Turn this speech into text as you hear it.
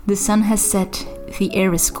The sun has set, the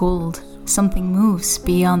air is cold. Something moves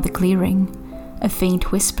beyond the clearing. A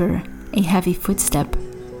faint whisper, a heavy footstep.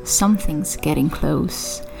 Something's getting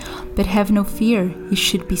close. But have no fear, you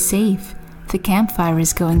should be safe. The campfire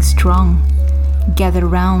is going strong. Gather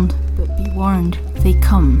round, but be warned, they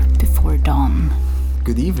come before dawn.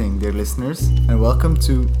 Good evening, dear listeners, and welcome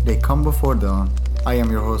to They Come Before Dawn. I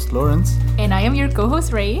am your host, Lawrence. And I am your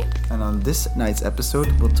co-host, Ray. And on this night's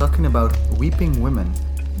episode, we're talking about weeping women.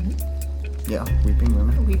 Yeah, weeping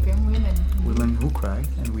women. Weeping women. Women who cry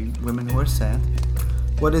and women who are sad.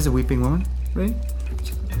 What is a weeping woman, Ray?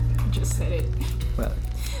 Just said it. Well,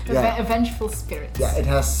 yeah. A vengeful spirit. Yeah, it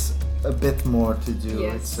has a bit more to do.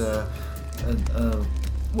 Yes. It's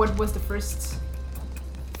What was the first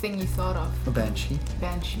thing you thought of? a banshee.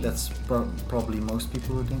 Banshee. That's probably most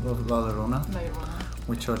people would think of La Llorona, Llorona.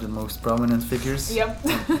 which are the most prominent figures. Yep.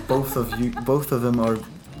 Both of them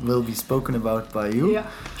will be spoken about by you. Yeah,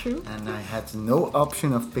 true. And I had no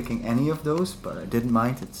option of picking any of those, but I didn't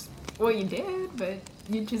mind it. Well, you did, but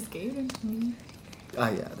you just gave them to me.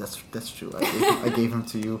 Yeah, that's true. I gave them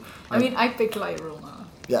to you. I picked La Llorona.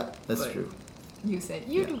 Yeah, that's But true. You said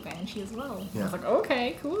you do Banshee as well. Yeah. I was like,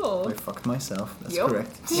 okay, cool. I fucked myself. That's Yup.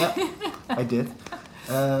 correct. Yeah, I did.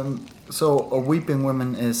 So a weeping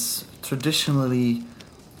woman is traditionally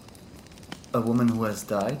a woman who has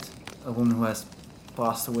died, a woman who has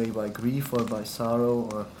passed away by grief or by sorrow,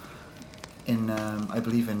 or in I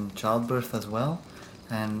believe in childbirth as well,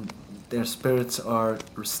 and their spirits are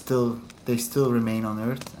still remain on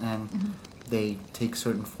earth, and they take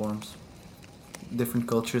certain forms. Different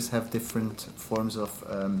cultures have different forms of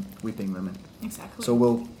weeping women. Exactly. So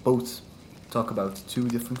we'll both talk about two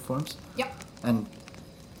different forms. Yep. And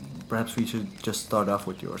perhaps we should just start off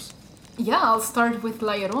with yours. Yeah, I'll start with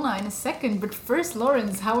La Llorona in a second, but first,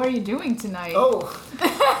 Lawrence, how are you doing tonight?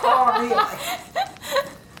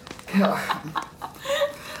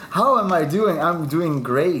 How am I doing? I'm doing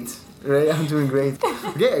great. Ray, I'm doing great.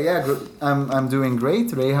 Yeah, good. I'm doing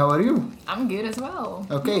great. Ray, how are you? I'm good as well.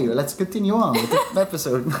 Okay, let's continue on with the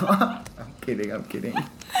episode. I'm kidding.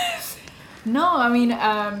 No,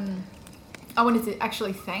 I wanted to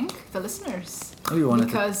actually thank the listeners. Oh, you wanted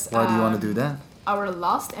because, to? Why do you want to do that? Our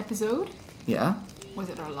last episode, Yeah, was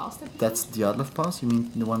it our last episode? that's the Adolf Pass. You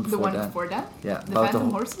mean the one before the one that? before that? Yeah, The about Phantom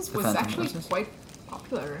the Horses the was Phantom actually Horses. quite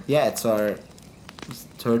popular. Yeah, it's our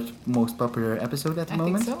third most popular episode at the I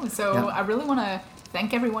moment. think so. So Yeah. I really want to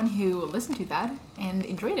thank everyone who listened to that and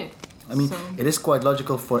enjoyed it. I mean, So- it is quite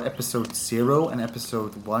logical for episode 0 and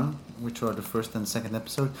episode 1, which are the first and second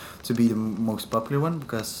episode, to be the most popular one,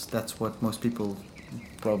 because that's what most people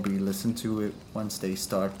probably listen to it once they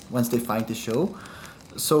find the show.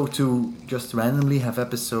 So to just randomly have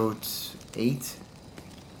episode 8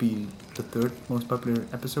 be the third most popular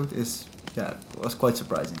episode was quite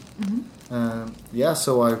surprising.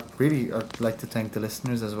 So I'd like to thank the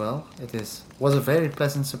listeners as well. Was a very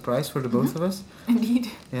pleasant surprise for the both of us. Indeed.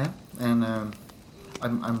 Yeah, and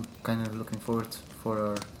I'm kind of looking forward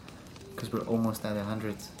because we're almost at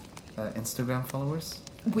 100 Instagram followers.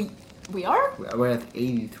 We are? We're at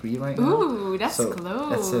 83 right now. Ooh, that's so close.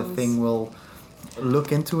 That's a thing we'll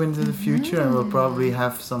look into the future, and we'll probably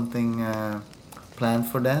have something planned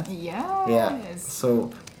for that. Yes. Yeah.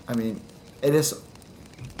 So it is.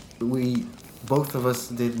 Both of us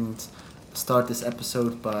didn't start this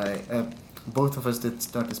episode by. Both of us did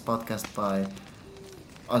start this podcast by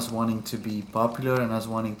us wanting to be popular and us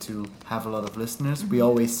wanting to have a lot of listeners. We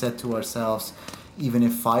always said to ourselves, even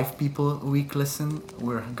if 5 people a week listen,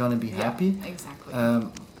 we're gonna be happy. Exactly.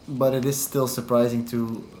 But it is still surprising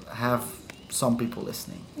to have some people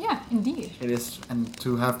listening. Yeah, indeed. It is, and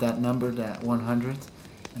to have that number, that 100,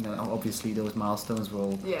 and obviously those milestones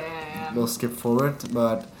will skip forward.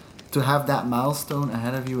 But to have that milestone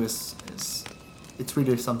ahead of you it's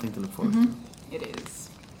really something to look forward to. It is.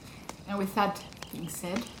 And with that being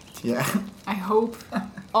said, Yeah. I hope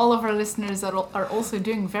all of our listeners are also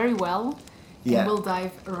doing very well. Yeah. And we'll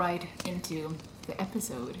dive right into the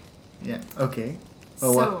episode. Yeah. Okay.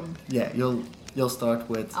 So, You'll start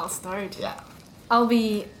with. I'll start. Yeah. I'll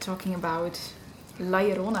be talking about La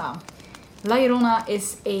Llorona. La Llorona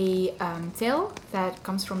is a tale that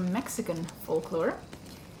comes from Mexican folklore,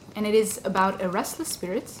 and it is about a restless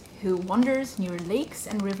spirit who wanders near lakes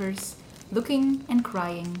and rivers, looking and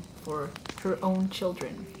crying for her own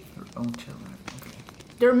children. Your own children. Okay.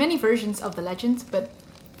 There are many versions of the legend, but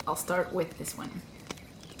I'll start with this one.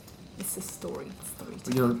 It's a story.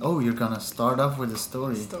 You're gonna start off with a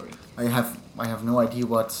story. I have no idea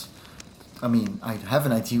what. I have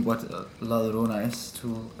an idea what La Llorona is to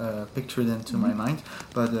picture it into my mind,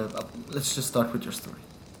 but let's just start with your story.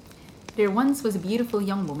 There once was a beautiful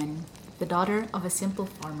young woman, the daughter of a simple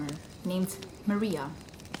farmer, named Maria.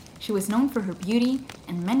 She was known for her beauty,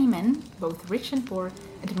 and many men, both rich and poor,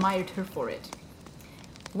 admired her for it.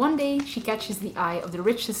 One day, she catches the eye of the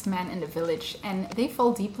richest man in the village, and they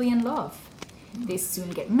fall deeply in love. They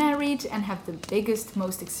soon get married and have the biggest,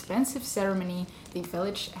 most expensive ceremony the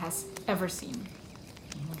village has ever seen.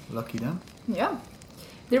 Lucky them. Yeah.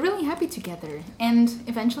 They're really happy together and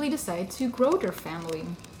eventually decide to grow their family.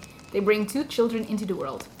 They bring 2 children into the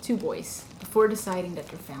world, 2 boys, before deciding that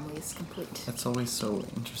their family is complete. That's always so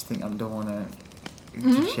interesting. I don't want to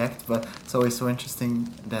interject, but it's always so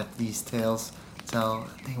interesting that these tales tell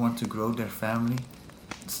they want to grow their family.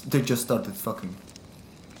 They just started fucking.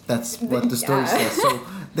 That's what the story says. So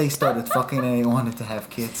they started fucking and they wanted to have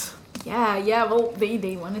kids. Yeah, well,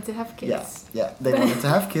 they wanted to have kids. Yeah, they wanted to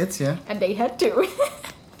have kids, yeah. And they had to.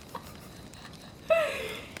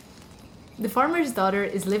 The farmer's daughter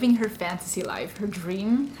is living her fantasy life. Her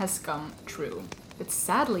dream has come true. But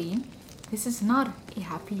sadly, this is not a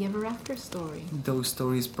happy ever after story. Those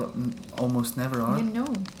stories almost never are. You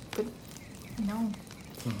know, but no.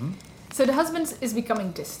 So the husband is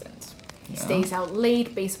becoming distant. He stays out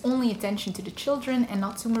late, pays only attention to the children and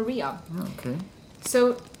not to Maria. Okay.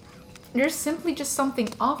 So there's simply just something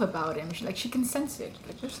off about him. She can sense it.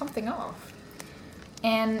 Like there's something off.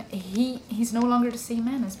 And he's no longer the same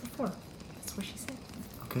man as before. That's what she said.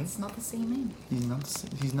 Okay. It's not the same man.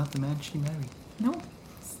 He's not the man she married. No,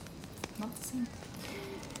 it's not the same.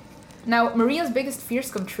 Now, Maria's biggest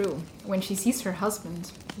fears come true when she sees her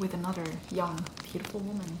husband with another young, beautiful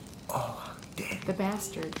woman. Oh, damn. The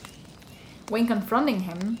bastard. When confronting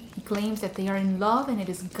him, he claims that they are in love and it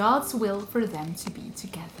is God's will for them to be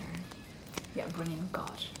together. Yeah, bring in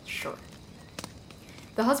God, sure.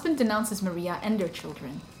 The husband denounces Maria and their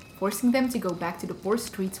children, forcing them to go back to the poor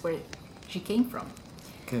streets where she came from.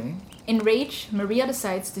 Okay. Enraged, Maria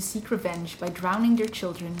decides to seek revenge by drowning their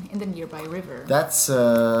children in the nearby river. That's,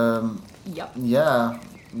 Yup. yeah,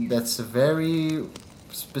 that's a very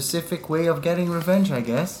specific way of getting revenge, I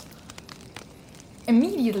guess.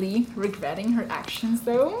 Immediately regretting her actions,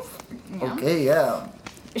 though. Yeah. Okay, yeah.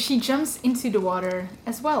 She jumps into the water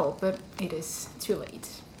as well, but it is too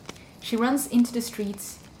late. She runs into the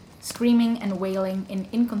streets, screaming and wailing in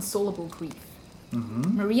inconsolable grief.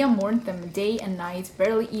 Maria mourned them day and night,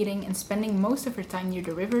 barely eating and spending most of her time near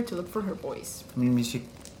the river to look for her boys. I mean, she's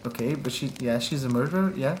a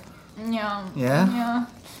murderer, yeah? Yeah. Yeah?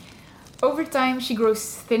 Over time, she grows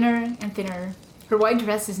thinner and thinner. Her white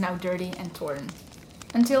dress is now dirty and torn,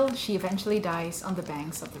 until she eventually dies on the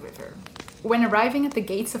banks of the river. When arriving at the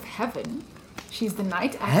gates of heaven, she's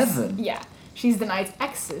denied access. Heaven? Yeah. She's denied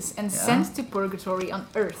access and sent to purgatory on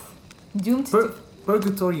earth, doomed to...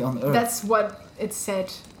 Purgatory on earth? That's what it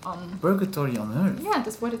said on... Purgatory on earth? Yeah,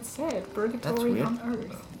 that's what it said. Purgatory on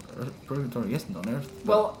earth. Purgatory isn't on earth.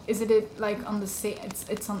 Well, is it like on the same...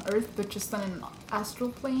 It's on earth, but just on an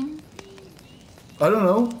astral plane? I don't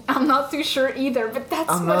know. I'm not too sure either, but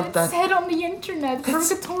that's what it said on the internet.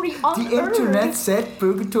 Purgatory on earth. The internet said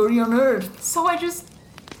purgatory on earth. So I just...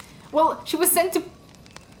 Well, she was sent to...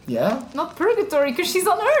 Yeah? Not purgatory, because she's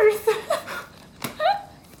on earth.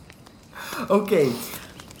 Okay.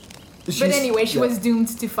 But anyway, she was doomed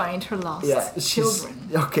to find her lost children.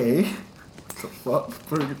 Okay. What the fuck?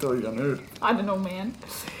 Purgatory on earth. I don't know, man.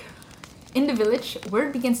 In the village,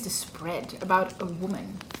 word begins to spread about a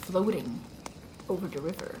woman floating over the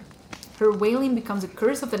river. Her wailing becomes a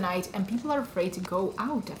curse of the night and people are afraid to go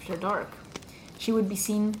out after dark. She would be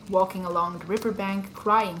seen walking along the riverbank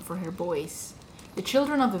crying for her boys. The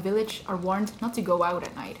children of the village are warned not to go out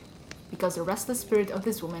at night because the restless spirit of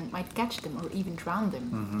this woman might catch them or even drown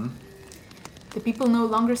them. The people no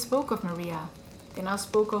longer spoke of Maria. They now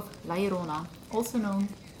spoke of La Llorona, also known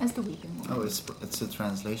as the Weeping Woman. Oh, it's a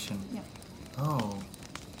translation. Yeah. Oh.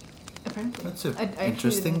 Apparently. That's an I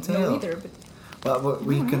interesting didn't know tale. either, but Well,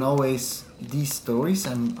 we can always, these stories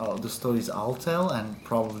and the stories I'll tell and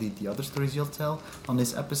probably the other stories you'll tell on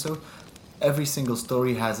this episode, every single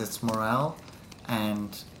story has its morale,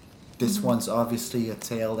 and this one's obviously a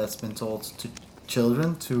tale that's been told to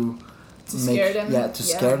children to scare them. Yeah, to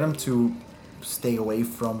scare them to stay away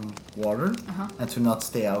from water and to not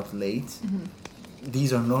stay out late.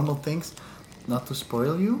 These are normal things, not to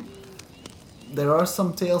spoil you. There are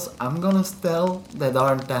some tales I'm gonna tell that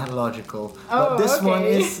aren't that logical. But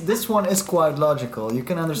this one is quite logical. You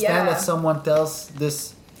can understand that someone tells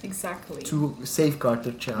this to safeguard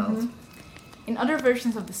their child. In other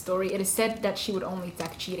versions of the story, it is said that she would only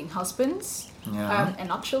attack cheating husbands and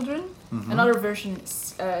not children. Another version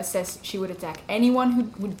says she would attack anyone who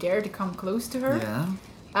would dare to come close to her.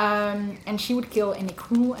 And she would kill in a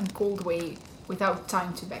cruel and cold way without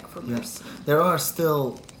time to beg for mercy. There are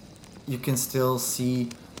still... You can still see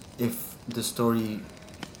if the story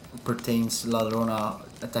pertains La Llorona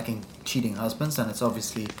attacking cheating husbands, and it's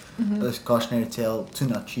obviously a cautionary tale to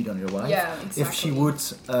not cheat on your wife. Yeah, exactly. If she would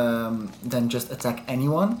then just attack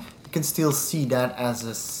anyone, you can still see that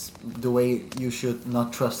as the way you should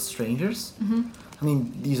not trust strangers. I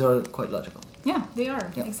mean, these are quite logical. Yeah, they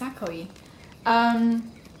are. Yeah. Exactly.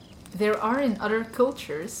 There are in other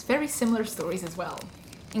cultures very similar stories as well.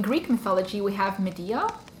 In Greek mythology, we have Medea,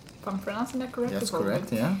 if I'm pronouncing that correctly. That's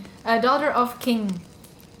correct, yeah. A daughter of King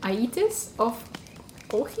Aeetes of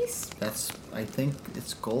Colchis. That's, I think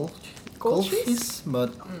it's Colchis? Colchis,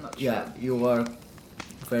 but I'm not yeah, sure. you are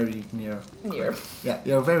very near. Near. Yeah,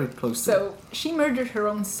 you're very close to So she murdered her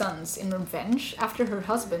own sons in revenge after her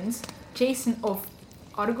husband, Jason of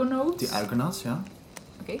Argonauts, the Argonauts, yeah.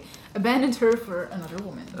 abandoned her for another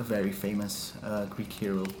woman. A very famous Greek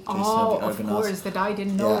hero, Jason Oh, of the of Argonauts. course, that I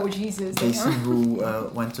didn't know. Yeah. Jesus. Jason who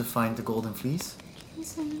went to find the golden fleece.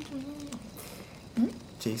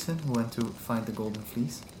 Jason who went to find the golden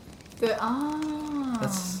fleece.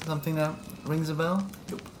 That's something that rings a bell?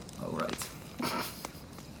 Nope. Oh, right.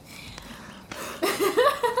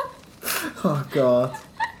 Oh, God.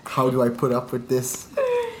 How do I put up with this?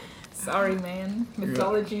 Sorry, man.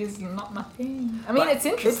 Mythology is not my thing. I mean, it's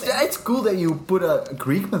interesting. It's cool that you put a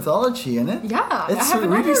Greek mythology in it. Yeah, It's I have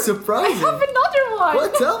really another, surprising. I have another one.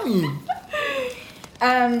 What? Tell me.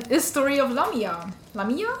 The story of Lamia.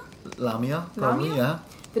 Lamia? Lamia, probably, Lamia? yeah.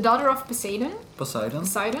 The daughter of Poseidon. Poseidon.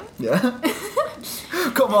 Poseidon? Yeah.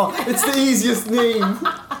 Come on, it's the easiest name.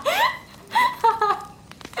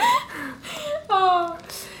 Oh.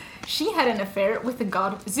 She had an affair with the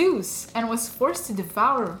god Zeus and was forced to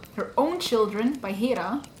devour her own children by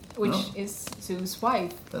Hera, which is Zeus'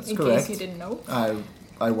 wife. That's in correct. case you didn't know.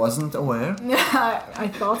 I wasn't aware. I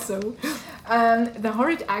thought so. The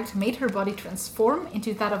horrid act made her body transform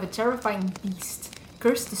into that of a terrifying beast,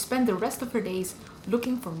 cursed to spend the rest of her days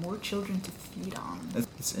looking for more children to feed on.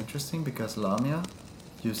 It's interesting because Lamia,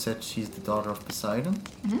 you said she's the daughter of Poseidon.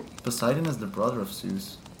 Mm-hmm. Poseidon is the brother of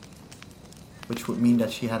Zeus, which would mean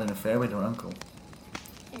that she had an affair with her uncle.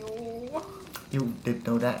 Ew. You did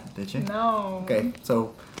know that, did you? No. Okay,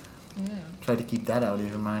 so try to keep that out of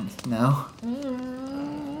your mind now.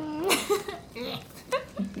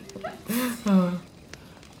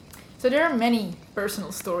 So there are many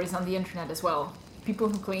personal stories on the internet as well. People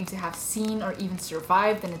who claim to have seen or even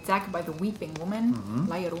survived an attack by the weeping woman,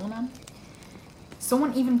 La Llorona.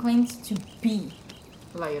 Someone even claimed to be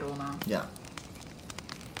La Llorona. Yeah.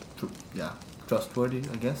 True. Yeah. Trustworthy,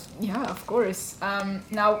 I guess. Yeah, of course.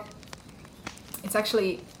 Now, it's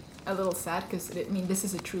actually a little sad because, this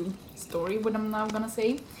is a true story, what I'm now gonna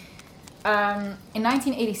say. In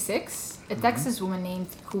 1986, a Texas woman named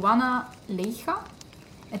Juana Leija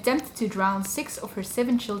attempted to drown 6 of her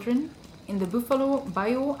 7 children in the Buffalo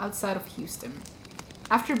Bayou outside of Houston,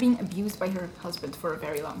 after being abused by her husband for a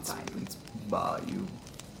very long time. It's Bayou.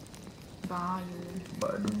 Bayou.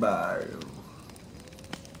 By the Bayou.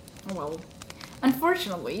 Oh well.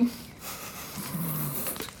 Unfortunately,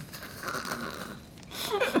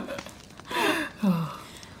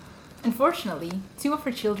 Unfortunately, 2 of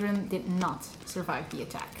her children did not survive the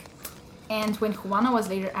attack. And when Juana was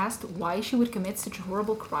later asked why she would commit such a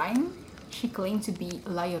horrible crime, she claimed to be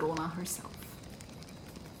La Llorona herself.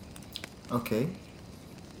 Okay.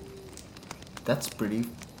 That's pretty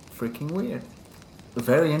freaking weird. A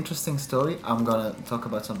very interesting story. I'm gonna talk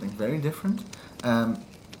about something very different.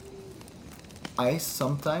 I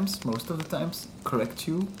sometimes, most of the times, correct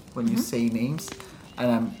you when you say names, and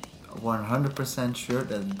I'm 100% sure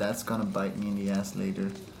that that's gonna bite me in the ass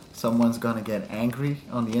later. Someone's gonna get angry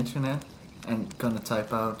on the internet and gonna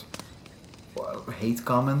type out a hate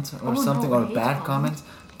comment or something, or a bad comment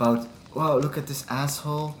about, wow, look at this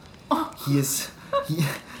asshole.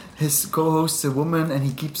 His co-host's a woman and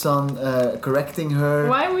he keeps on correcting her.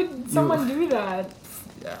 Why would someone do that?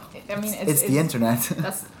 Yeah. I mean, it's the internet.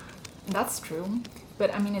 That's true.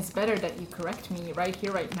 But I mean, it's better that you correct me right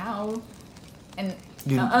here, right now. And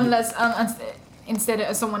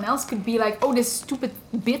instead someone else could be like, oh, this stupid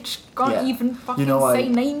bitch can't even fucking say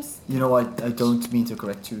names. You know, I don't mean to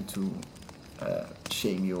correct you to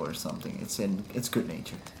shame you or something. It's good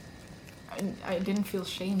natured. I didn't feel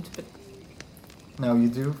shamed, but Now you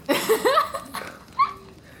do.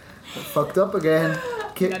 Fucked up again.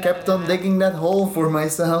 Kept on digging that hole for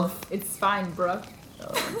myself. It's fine, bruh.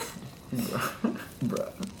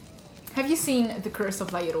 Bruh. Have you seen The Curse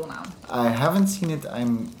of La Llorona? I haven't seen it.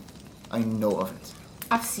 I know of it.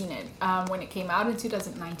 I've seen it when it came out in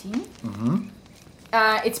 2019. Mm-hmm.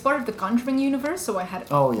 It's part of the Conjuring universe, so I had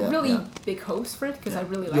really big hopes for it because I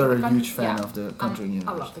really like You're the a huge fan of the Conjuring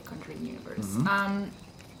universe. I love the Conjuring universe.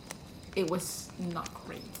 It was not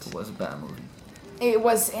great. It was a bad movie. It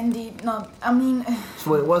was indeed not. I mean,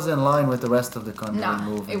 so it was in line with the rest of the Conjuring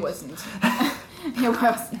movies. No, it wasn't. It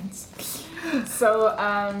wasn't. So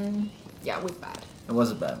yeah, it was bad. It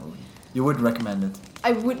was a bad movie. You wouldn't recommend it?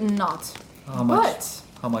 I would not. How much?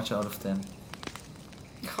 How much out of 10?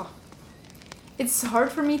 It's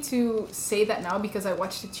hard for me to say that now because I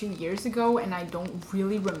watched it 2 years ago and I don't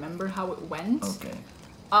really remember how it went. Okay.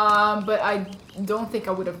 But I don't think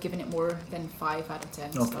I would have given it more than 5 out of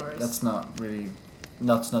 10 stars. That's not really...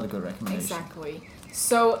 That's not a good recommendation. Exactly.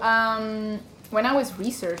 So, when I was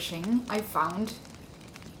researching, I found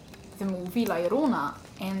the movie La Llorona,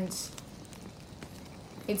 and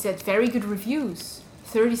it's had very good reviews.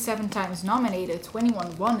 37 times nominated,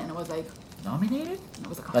 21 won, and I was like... Nominated? I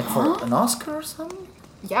was like, like for an Oscar or something?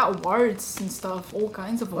 Yeah, awards and stuff, all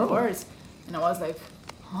kinds of awards. And I was like,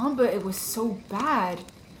 but it was so bad.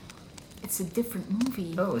 It's a different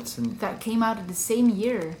movie. Oh, it's that came out in the same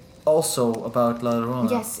year. Also about La Llorona.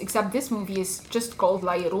 Yes, except this movie is just called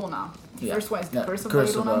La Llorona. The first one is The Curse of La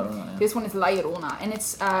Llorona. This one is La Llorona, and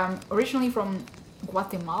it's originally from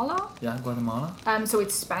Guatemala. Yeah, Guatemala. So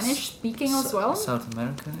it's Spanish speaking as well. South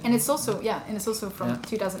America. And it's also from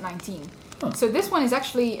 2019. Huh. So this one is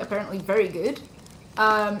actually apparently very good.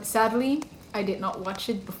 Sadly, I did not watch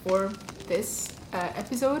it before this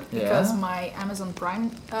episode because my Amazon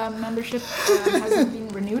Prime membership hasn't been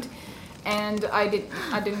renewed, and I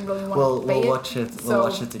didn't really want to pay it. We'll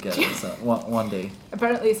watch it together one day.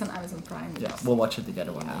 Apparently, it's on Amazon Prime. Yeah, we'll watch it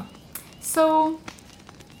together one day. So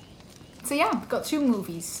yeah, we've got 2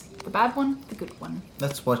 movies: the bad one, the good one.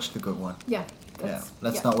 Let's watch the good one. Yeah.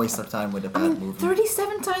 Let's not waste our time with a bad movie.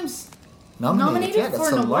 37 times nominated for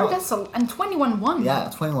an award. And 21 won. Yeah,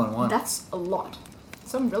 21 won. That's a lot.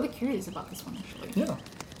 So I'm really curious about this one actually. Yeah,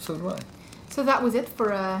 so do I. So that was it for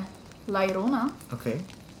La Llorona. Okay.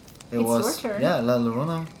 It's your turn. Yeah, La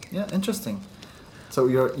Llorona. Yeah, interesting. So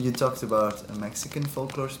you talked about a Mexican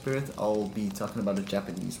folklore spirit. I'll be talking about a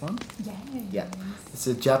Japanese one. Yes. Yeah. It's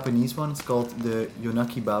a Japanese one. It's called the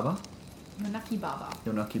Yonaki Baba. Yonaki Baba.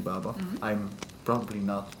 Yonaki Baba. Mm-hmm. I'm probably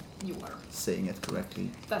not saying it correctly.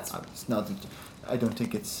 That's it's not. I don't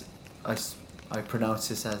think it's. I pronounce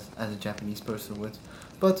this as a Japanese person would,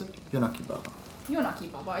 but Yonaki Baba. Yonaki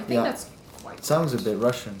Baba. I think that's quite. Sounds a bit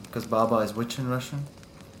Russian because Baba is witch in Russian.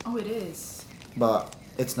 Oh, it is. But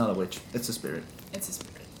it's not a witch. It's a spirit. It's a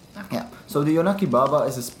spirit. Okay. Yeah. So the Yonaki Baba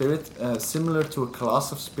is a spirit similar to a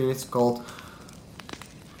class of spirits called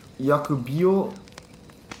Yakubyo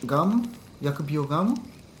Gamu.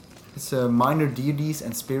 It's minor deities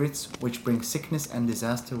and spirits which bring sickness and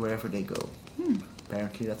disaster wherever they go.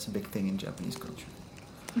 Apparently that's a big thing in Japanese culture.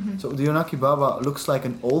 Mm-hmm. So the Yonaki Baba looks like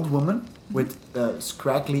an old woman with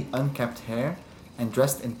scraggly unkept hair and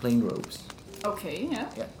dressed in plain robes. Okay, yeah.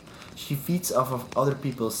 She feeds off of other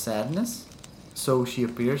people's sadness, so she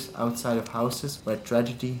appears outside of houses where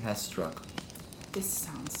tragedy has struck. This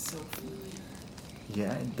sounds so familiar.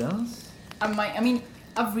 Yeah, it does. I mean,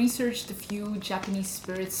 I've researched a few Japanese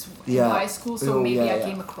spirits in high school, so maybe I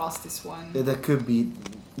came across this one. That could be.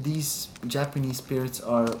 These Japanese spirits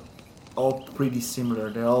are all pretty similar.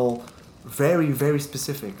 They're all very, very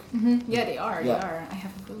specific. Mm-hmm. Yeah, they are. Yeah. They are. I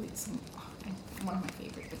have really one of my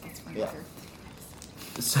favorite, but that's one other.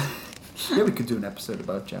 So, we could do an episode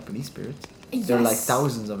about Japanese spirits. Yes. There are like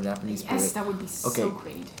thousands of Japanese spirits. Yes, that would be so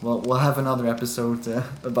great. Well, we'll have another episode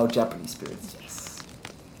about Japanese spirits. Yes.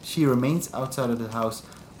 She remains outside of the house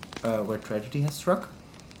where tragedy has struck,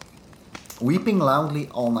 weeping loudly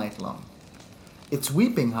all night long. Its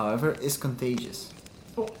weeping, however, is contagious.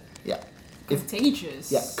 Oh. Yeah.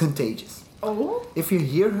 Contagious? Contagious. Oh? If you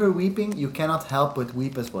hear her weeping, you cannot help but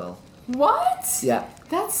weep as well. What? Yeah.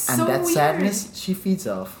 That's so weird. And that sadness she feeds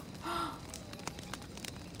off.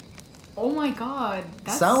 Oh my god.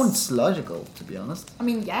 That sounds logical, to be honest. I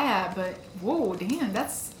mean, yeah, but whoa, damn,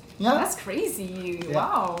 that's crazy. Yeah.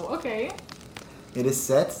 Wow, okay. It is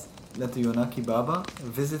said that the Yonaki Baba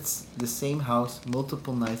visits the same house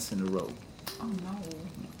multiple nights in a row. Oh no.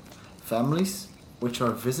 Families which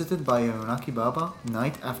are visited by a Yonaki Baba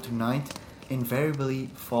night after night invariably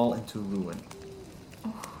fall into ruin.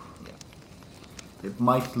 Oh. Yeah. It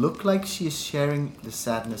might look like she is sharing the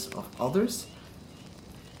sadness of others.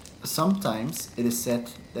 Sometimes it is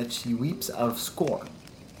said that she weeps out of scorn,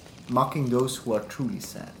 mocking those who are truly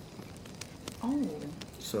sad. Oh.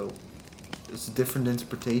 So it's a different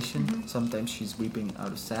interpretation. Mm-hmm. Sometimes she's weeping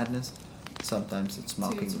out of sadness. Sometimes it's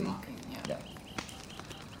mocking. It's mocking, yeah.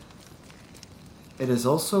 It has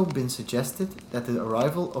also been suggested that the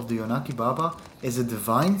arrival of the Yonaki Baba is a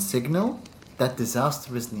divine signal that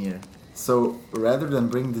disaster is near. So rather than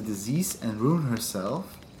bring the disease and ruin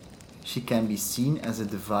herself, she can be seen as a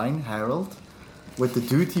divine herald with the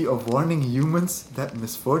duty of warning humans that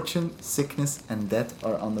misfortune, sickness and death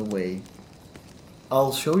are on the way.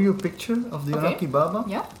 I'll show you a picture of the Okay. Yonaki Baba.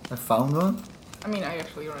 Yeah. I found one. I mean, I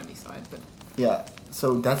actually already saw it, but... Yeah,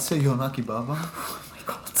 so that's a Yonaki Baba. Oh my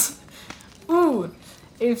god. Ooh.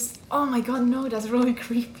 It's... Oh my god, no, that's really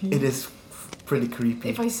creepy. It is pretty creepy.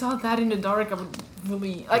 If I saw that in the dark, I would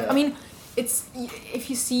really... Like, Yeah. I mean, it's... If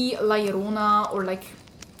you see La Llorona or, like,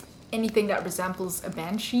 anything that resembles a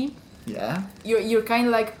banshee, Yeah. you're kind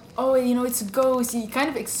of like, oh, you know, it's a ghost. You kind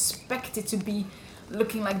of expect it to be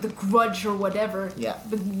looking like the Grudge or whatever. Yeah.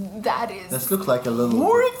 But that is... This looks like a little...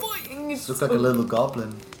 horrifying. This looks like a little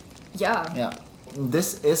goblin. Yeah. Yeah.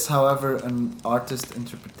 This is, however, an artist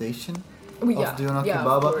interpretation Well, of the Yonaki yeah,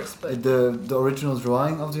 Baba. Of course, but... The original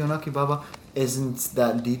drawing of the Yonaki Baba isn't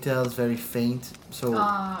that detailed, it's very faint. So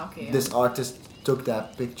okay. Yeah. this artist took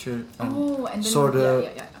that picture and and then sort of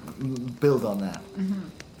yeah. build on that.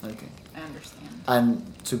 Mm-hmm. Okay. I understand. And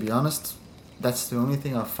to be honest, that's the only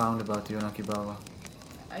thing I've found about the Yonaki Baba.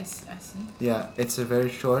 I see. Yeah, it's a very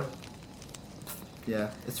short. Yeah,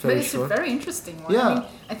 it's But very it's short. a very interesting one. Yeah. I mean,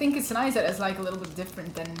 I think it's nice that it's like a little bit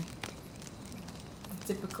different than the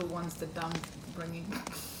typical ones that I'm bringing.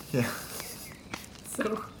 Yeah, So,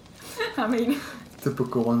 I mean,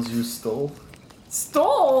 typical ones you stole.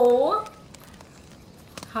 stole.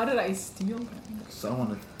 How did I steal them? So I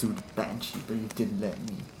wanted to do the banshee, but you didn't let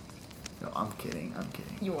me. No, I'm kidding.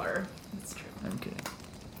 You are. That's true. I'm kidding.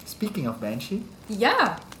 Speaking of banshee,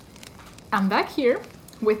 Yeah, I'm back here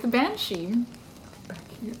with the banshee. back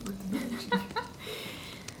here with the banshee.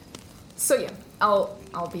 So yeah,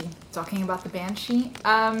 I'll be talking about the banshee.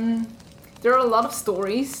 There are a lot of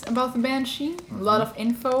stories about the banshee, a lot of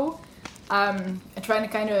info. I'm trying to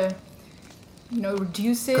kind of,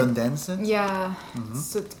 reduce it. Condense it. Yeah, Mhm.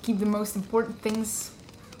 so to keep the most important things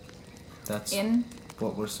That's in.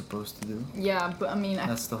 what we're supposed to do. Yeah, but I mean,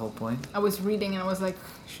 That's the whole point. I was reading and I was like,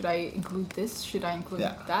 should I include this? Should I include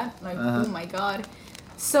Yeah. that? Like, Uh-huh. oh my god.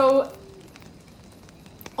 So,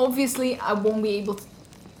 obviously, I won't be able to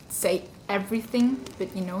say everything, but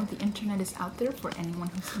the internet is out there for anyone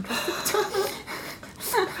who's interested.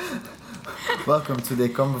 Welcome to They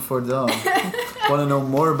Come Before Dawn. Want to know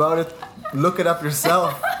more about it? Look it up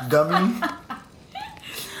yourself, dummy.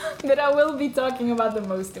 But I will be talking about the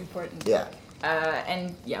most important Yeah.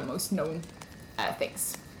 most known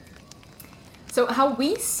things. So how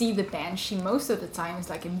we see the banshee most of the time is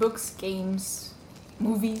like in books, games,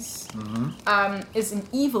 movies, is an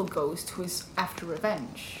evil ghost who is after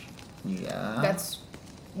revenge. Yeah. That's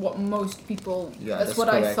what most people. Yeah, that's what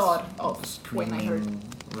correct. I thought of when I heard. Screaming,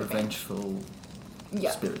 revengeful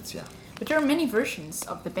Yeah. spirits. Yeah. But there are many versions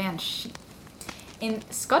of the banshee. In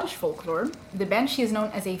Scottish folklore, the banshee is known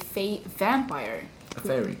as a fey vampire. A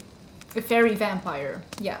fairy. A fairy vampire.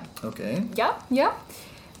 Yeah. Okay. Yeah.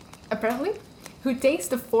 Apparently. Who takes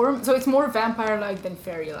the form... So it's more vampire-like than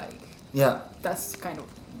fairy-like. Yeah. That's kind of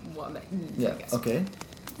what I Yeah. guess. Okay.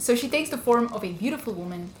 So she takes the form of a beautiful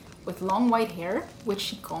woman with long white hair, which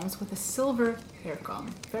she combs with a silver hair comb.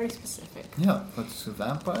 Very specific. Yeah. What's a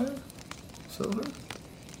vampire? Silver.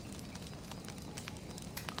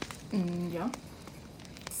 Yeah.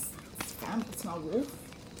 It's not wolf.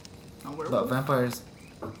 Not werewolf. But vampires.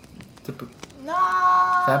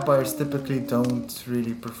 No! Vampires typically don't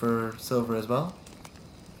really prefer silver as well.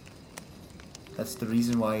 That's the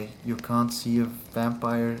reason why you can't see a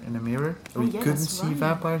vampire in a mirror. Or Oh, you yeah, couldn't that's see right.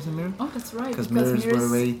 vampires in a mirror. Oh, that's right. Because mirrors were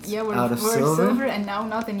made out of were silver. and now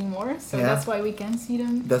not anymore. So Yeah. that's why we can see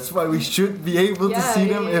them. That's why we should be able to see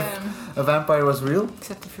them if a vampire was real.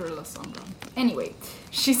 Except if you're La Sombra. Anyway,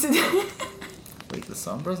 she said... Wait, the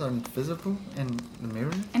sombras aren't visible in the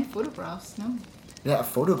mirror? and photographs, no. Yeah,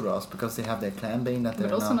 photographs because they have their clan bane that they're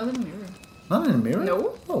But also not. not in the mirror. Not in the mirror? No.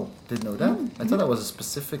 Oh, didn't know that. No, I thought that was a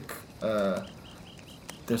specific.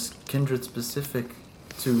 There's kindred specific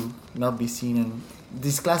to not be seen in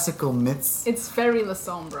these classical myths. It's very La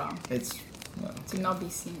Sombra It's well, to not be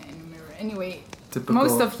seen in the mirror. Anyway, typical.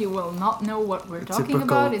 most of you will not know what we're talking typical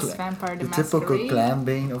about. It's cla- Vampire the The typical Masquerade. clan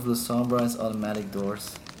bane of the Sombra is automatic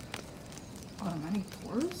doors. Automatic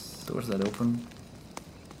doors? Doors that open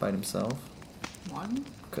by themselves. One?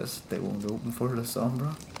 Because they won't open for the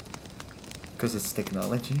Sombra. Because it's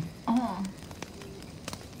technology. Oh.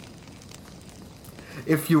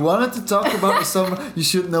 If you wanted to talk about the Sombra, you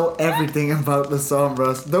should know everything about the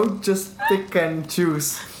Sombras. Don't just pick and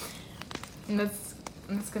choose.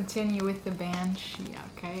 Let's continue with the Banshee,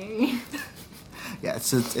 okay? Yeah,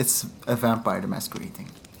 it's a Vampire the Masquerade thing.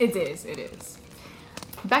 It is.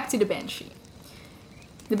 Back to the Banshee.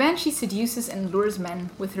 The Banshee seduces and lures men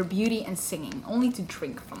with her beauty and singing, only to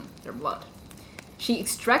drink from their blood. She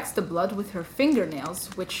extracts the blood with her fingernails,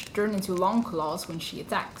 which turn into long claws when she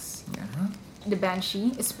attacks. Yeah. The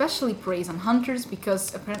Banshee especially preys on hunters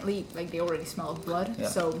because apparently, like, they already smell blood. Yeah.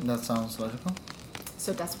 So That sounds logical.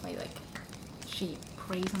 that's why, like, she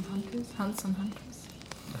preys on hunters, hunts on hunters,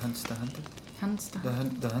 The hunt's the hunted. hunts the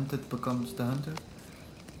The hunted becomes the hunter.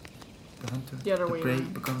 The hunter. The other way prey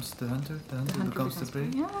around. becomes the hunter. The hunter, hunter becomes the prey.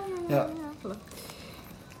 Yeah. Yeah.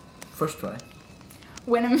 First try.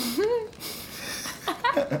 When a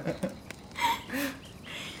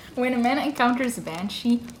when a man encounters a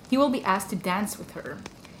Banshee, he will be asked to dance with her.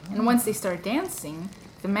 And once they start dancing,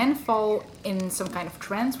 the men fall in some kind of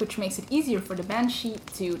trance, which makes it easier for the Banshee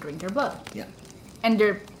to drink their blood. Yeah. And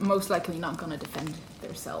they're most likely not gonna defend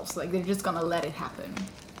themselves. Like, they're just gonna let it happen.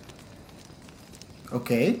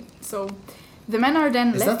 Okay. So, the men are then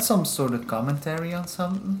Is left... that some sort of commentary on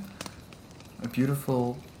something? A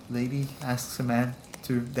beautiful lady asks a man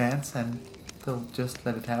to dance and they'll just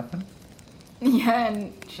let it happen? Yeah,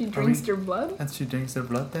 and she drinks we- their blood? And she drinks their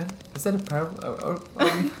blood then? Is that a parable?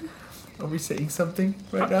 Are we saying something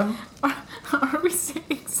right now? Are we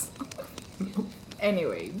saying something?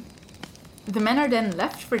 Anyway, the men are then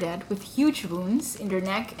left for dead with huge wounds in their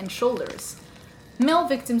neck and shoulders. Male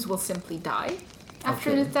victims will simply die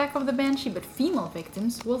after Okay. an attack of the Banshee, but female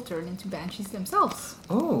victims will turn into Banshees themselves.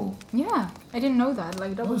 Oh, Yeah, I didn't know that.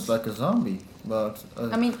 Like, that that was... was like a zombie, but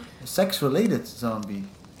I mean... a sex-related zombie.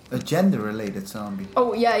 A gender-related zombie.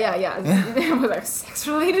 Oh, yeah. It was like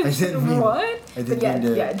sex-related? I didn't mean- What? I But didn't yeah, mean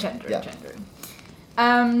the- yeah, gender.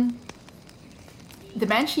 The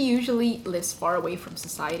Banshee usually lives far away from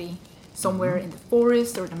society, somewhere in the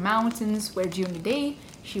forest or the mountains, where during the day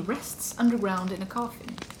she rests underground in a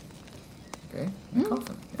coffin. Okay, in a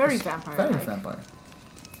coffin. Very Yes. vampire-like. Very vampire.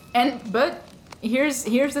 But here's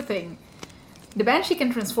the thing: the Banshee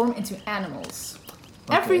can transform into animals,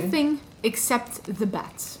 Okay. everything except the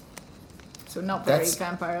bat. So not very That's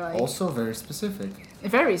vampire-like. Also very specific.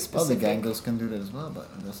 Very Well, the specific. Gangles can do that as well, but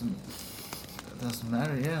it doesn't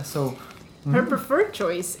matter. Yeah. So. Her preferred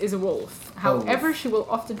choice is a wolf. However, wolf. she will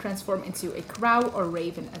often transform into a crow or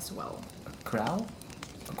raven as well. A crow?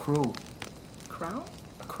 A crow? Crow?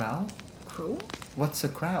 A crow? Crow? What's a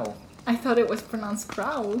crow? I thought it was pronounced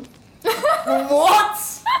crow. What?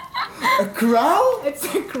 A crow? It's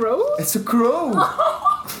a crow? It's a crow.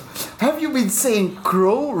 Have you been saying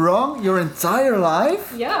crow wrong your entire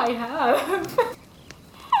life? Yeah, I have.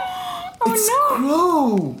 Oh It's no!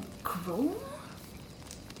 crow. Crow?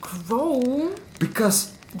 Crow?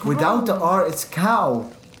 Because without the R, it's cow.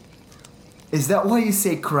 Is that why you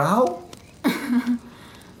say crow?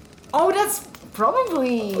 Oh, that's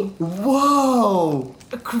probably Whoa!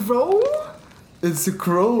 a crow? It's a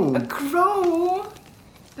crow. A crow?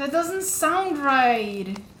 That doesn't sound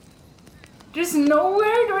right. There's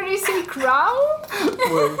nowhere where they say crow?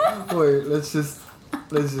 Wait, let's just.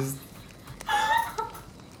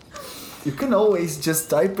 You can always just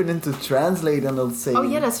type it into translate and it'll say. Oh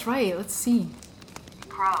yeah, that's right. Let's see.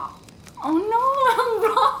 Crow. Oh no, I'm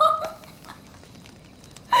wrong.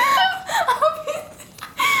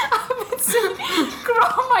 I've been saying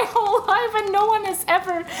crow my whole life and no one has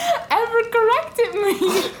ever corrected me.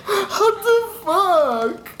 What the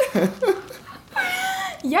fuck?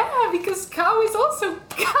 Yeah, because cow is also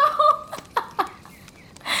cow.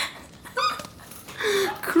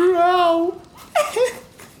 Crow.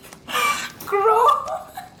 Crow.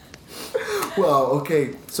 Well,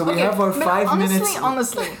 okay. So we have our but 5 minutes.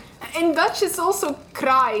 Honestly, in Dutch it's also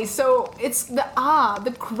kraai, so it's the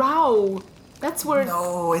the crow. That's where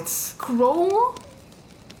No, it's. crow.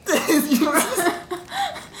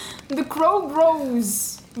 The crow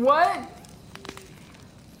grows. What?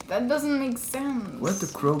 That doesn't make sense. What, the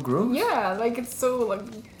crow grows? Yeah, like it's so like.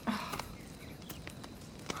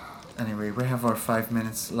 Anyway, we have our 5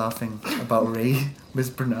 minutes laughing about Ray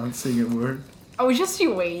mispronouncing a word. Oh, just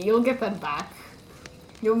you wait. You'll get that back.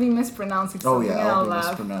 You'll be mispronouncing Oh something yeah, and I'll I'll be laugh.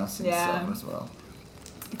 mispronouncing Yeah. stuff as well.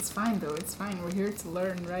 It's fine though. It's fine. We're here to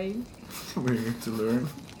learn, right? We're here to learn.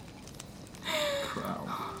 Crow.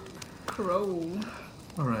 Crow.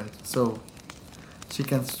 Alright, so she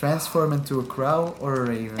can transform into a crow or a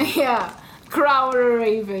raven. Yeah, crow or a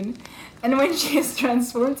raven. And when she is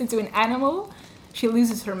transformed into an animal, she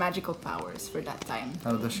loses her magical powers for that time.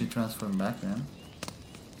 How does she transform back then?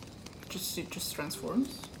 It just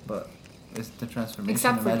transforms. But is the transformation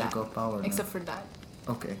Except a for magical that. power? then? Except for that,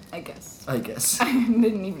 Okay, I guess. I guess. I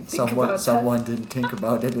didn't even think about that. Someone didn't think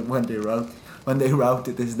about it when they wrote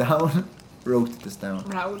this down. wrote this down.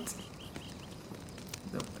 Route.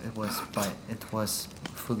 It was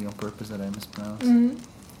fully on purpose that I mispronounced.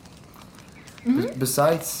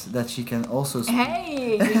 Besides that, she can also speak.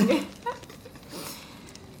 Hey!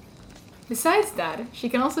 Besides that, she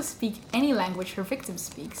can also speak any language her victim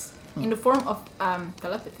speaks in the form of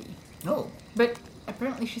telepathy. No. But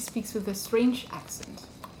apparently she speaks with a strange accent.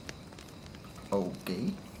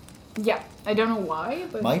 Okay. Yeah, I don't know why,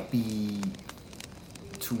 but... Might be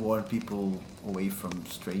to warn people away from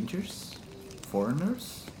strangers,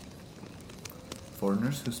 foreigners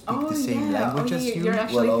who speak the same language as you. You're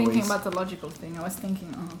actually will thinking always... about the logical thing. I was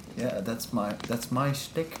thinking, Yeah, that's my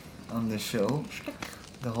shtick on the show. Shtick.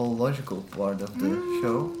 The whole logical part of the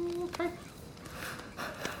show. Okay.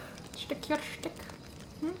 Shtick your shtick.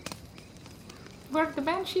 Where the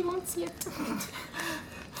banshee won't see it.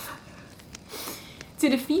 To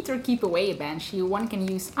defeat or keep away a banshee, one can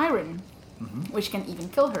use iron, which can even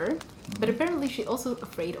kill her, but apparently she's also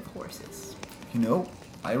afraid of horses. You know,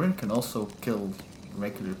 iron can also kill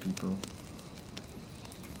regular people.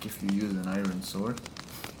 If you use an iron sword,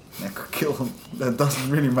 that could kill them. That doesn't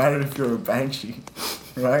really matter if you're a banshee,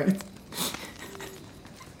 right?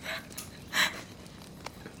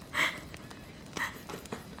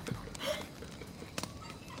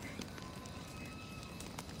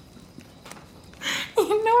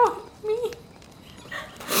 You know what I mean?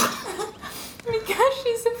 Because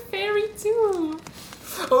she's a fairy too.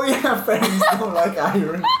 Oh yeah, fairies don't like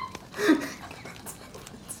iron.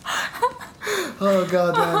 Oh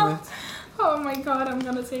god damn it. Oh my god, I'm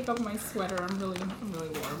gonna take off my sweater. I'm really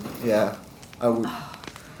warm. Yeah, I would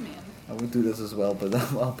Man. do this as well, but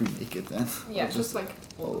I'll be naked then. Yeah, I'll just like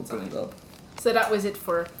all the open it time. up. So that was it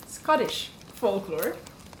for Scottish folklore.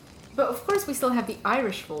 But of course we still have the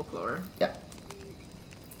Irish folklore. Yeah.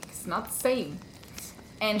 It's not the same.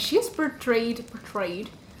 And she is portrayed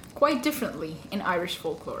quite differently in Irish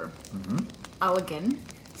folklore. I'll again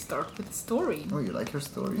start with the story. Oh, you like your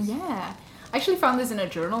stories? Yeah. I actually found this in a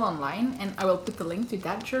journal online, and I will put the link to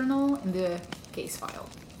that journal in the case file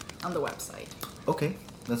on the website. Okay,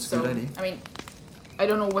 that's a good idea. I mean, I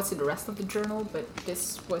don't know what's in the rest of the journal, but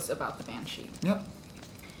this was about the banshee. Yep.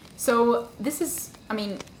 So this is, I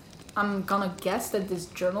mean, I'm gonna guess that this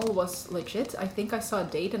journal was legit. I think I saw a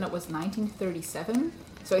date and it was 1937.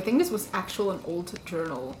 So I think this was an old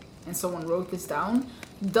journal and someone wrote this down.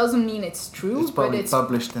 Doesn't mean it's true, It's probably but it's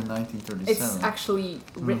published in 1937. it's actually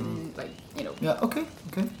written like, you know. Yeah, okay.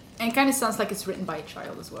 And it kind of sounds like it's written by a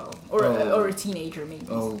child as well, or or a teenager maybe.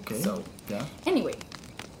 Okay. So yeah. anyway,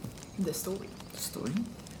 the story. Story?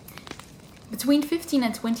 Between 15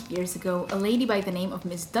 and 20 years ago, a lady by the name of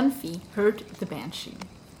Miss Dunphy heard the banshee.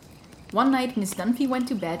 One night, Miss Dunphy went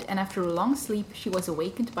to bed, and after a long sleep, she was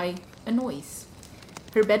awakened by a noise.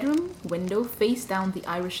 Her bedroom window faced down the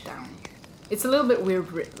Irish Down. It's a little bit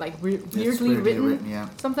weird, weirdly written yeah.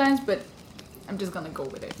 sometimes, but I'm just gonna go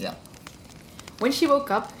with it. Yeah. When she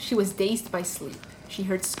woke up, she was dazed by sleep. She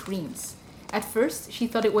heard screams. At first, she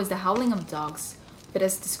thought it was the howling of dogs, but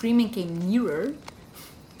as the screaming came nearer,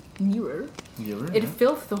 it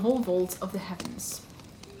filled the whole vault of the heavens.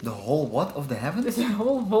 The whole what of the heavens? The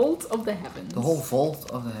whole vault of the heavens. The whole vault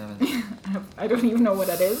of the heavens. I don't even know what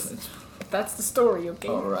that is. If that's the story, okay?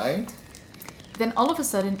 Alright. Then all of a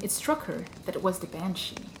sudden, it struck her that it was the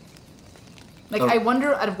banshee. Like, Oh. I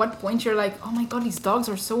wonder at what point you're like, oh my god, these dogs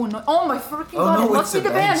are so annoying. Oh my freaking god, no, it must it's be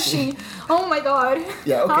a the banshee. Oh my god.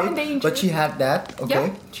 Yeah, How okay. endangered. But she had that, okay.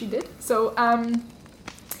 Yeah, she did. So,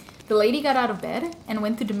 the lady got out of bed and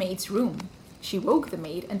went to the maid's room. She woke the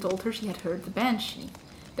maid and told her she had heard the banshee.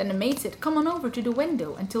 Then the maid said, come on over to the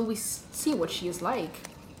window until we see what she is like.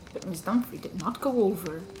 But Miss Dunphy did not go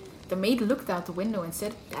over. The maid looked out the window and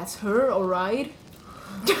said, that's her, alright.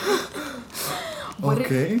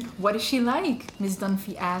 What is she like? Miss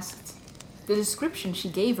Dunphy asked. The description she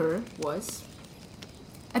gave her was...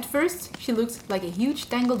 At first, she looked like a huge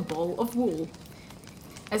tangled ball of wool.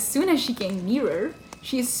 As soon as she came nearer,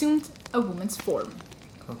 she assumed a woman's form.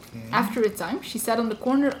 Okay. After a time, she sat on the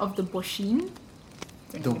corner of the bosheen.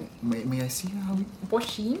 May I see how?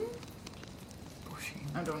 Bosheen?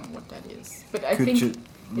 Bosheen. I don't know what that is. But I Could think you-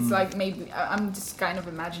 it's like maybe... I'm just kind of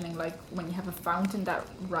imagining like when you have a fountain, that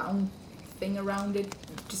round thing around it,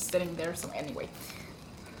 just sitting there. So anyway.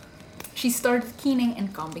 She started cleaning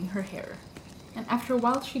and combing her hair. And after a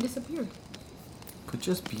while, she disappeared. Could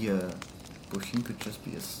just be a... Bosheen could just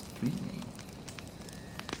be a street name.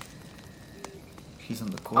 She's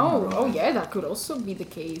on the corner. Oh yeah, that could also be the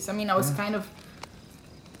case. I mean, I was kind of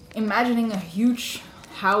imagining a huge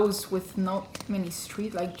house with not many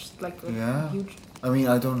streets, like just like a huge... I mean,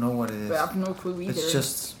 I don't know what it is. But I have no clue either. It's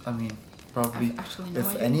just, I mean, Probably, I've actually no if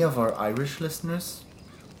idea. any of our Irish listeners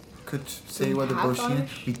could say we what the have Boisin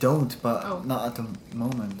Irish? we don't, but Oh. not at the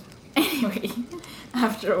moment. Anyway,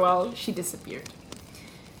 after a while, she disappeared.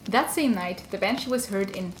 That same night, the banshee was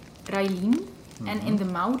heard in Railin and in the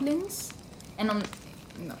Maudlins, and on...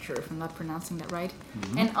 I'm not sure if I'm not pronouncing that right.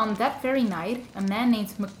 And on that very night, a man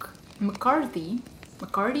named McCarthy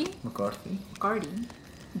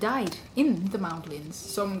died in the Maudlins.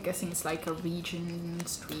 So I'm guessing it's like a region,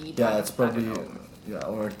 street. Yeah, it's probably I don't know.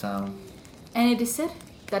 or a town. And it is said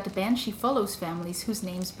that the banshee follows families whose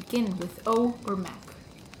names begin with O or Mac.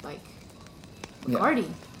 Like Yeah. McCarty.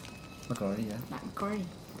 McCarty, yeah. Mac McCarty.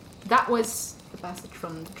 That was the passage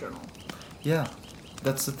from the journal. Yeah,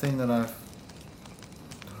 that's the thing that I've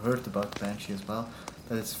heard about Banshee as well.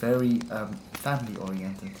 That it's very family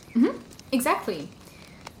oriented. Exactly.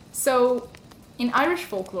 So, in Irish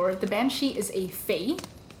folklore, the banshee is a fae,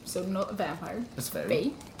 so not a vampire. It's very.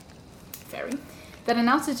 Fae. Fairy. That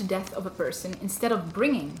announces the death of a person instead of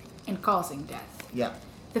bringing and causing death. Yeah.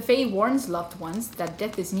 The fae warns loved ones that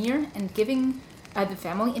death is near and giving the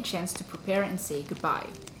family a chance to prepare and say goodbye.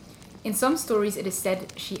 In some stories, it is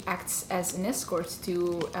said she acts as an escort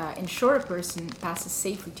to ensure a person passes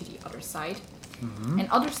safely to the other side. And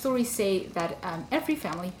other stories say that every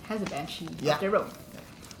family has a banshee Yeah. of their own.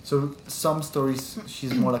 So some stories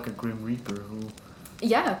she's more like a Grim Reaper who.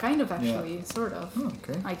 Yeah, kind of actually, sort of. Oh,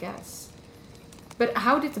 okay. I guess. But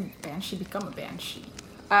how did the banshee become a banshee?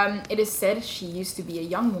 It is said she used to be a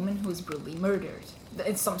young woman who was brutally murdered.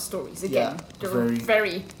 In some stories, again, Yeah, there were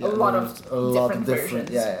a lot of different versions.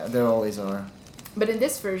 Yeah, there always are. But in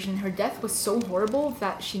this version, her death was so horrible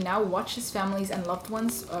that she now watches families and loved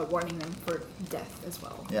ones, warning them for death as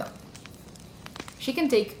well. Yeah. She can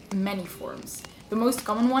take many forms. The most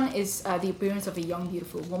common one is the appearance of a young,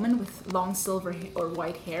 beautiful woman with long silver or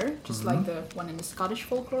white hair, just like the one in the Scottish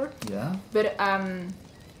folklore. Yeah. But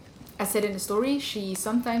as said in the story, she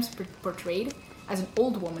sometimes portrayed as an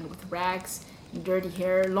old woman with rags, dirty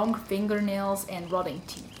hair, long fingernails, and rotting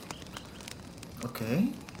teeth. Okay.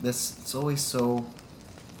 It's always so.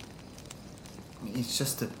 It's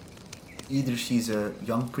just either she's a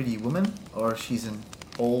young, pretty woman or she's an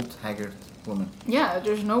old, haggard woman. Yeah,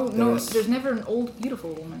 there's there's never an old,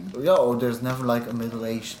 beautiful woman. Yeah, or there's never like a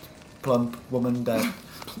middle-aged, plump woman that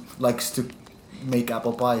likes to make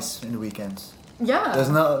apple pies in the weekends. Yeah. There's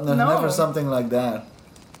never something like that.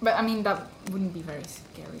 But I mean, that wouldn't be very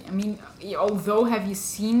scary. I mean, although have you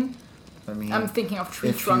seen? I mean, I'm thinking of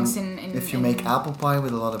tree trunks in. If you make apple pie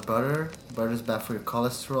with a lot of butter's bad for your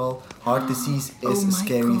cholesterol. Heart disease is a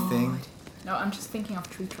scary thing. No, I'm just thinking of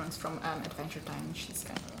tree trunks from Adventure Time. And she's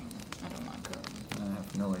kind of, I don't like her. I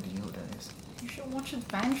have no idea who that is. You should watch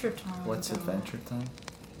Adventure Time. What's though. Adventure Time?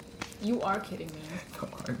 You are kidding me. No,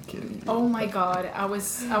 I'm kidding you. Oh my god, I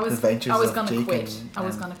was Adventures of gonna Jake quit. and- I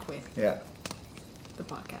was and- gonna quit Yeah, the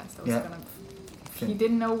podcast. I was Yeah. gonna. Finn. You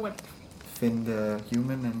didn't know what Finn the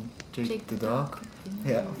human and Jake the dog.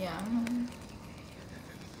 Yeah. Yeah.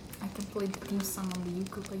 I can play the theme song on the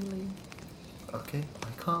ukulele. Okay,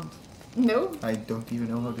 I can't. No. I don't even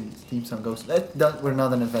know how the theme song goes. We're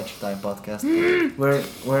not an Adventure Time podcast.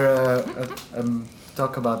 we're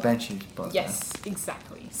talk about Banshee podcast. Yes,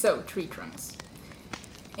 exactly. So, tree trunks.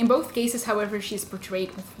 In both cases, however, she is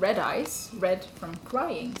portrayed with red eyes, red from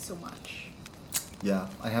crying so much. Yeah,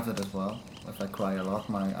 I have that as well. If I cry a lot,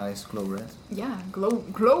 my eyes glow red. Yeah, glow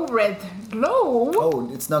red, glow. Oh,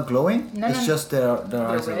 it's not glowing? No, it's no. just their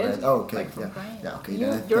eyes are red, red. Oh, okay. like from Yeah. crying. Yeah, okay.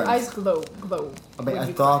 Your eyes glow. I mean, when I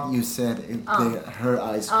you thought cry. you said her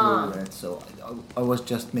eyes glow red, so I was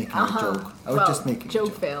just making a joke. I was just making joke a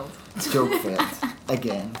joke. failed. Joke failed.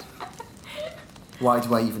 Again. Why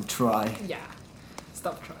do I even try? Yeah,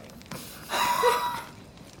 stop trying.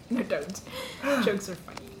 No, don't. Jokes are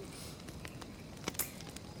funny.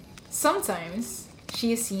 Sometimes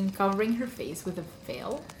she is seen covering her face with a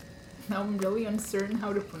veil. Now I'm really uncertain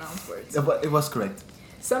how to pronounce words. But it was correct.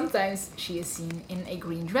 Sometimes she is seen in a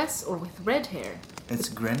green dress or with red hair. It's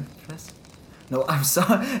Gren dress? No, I'm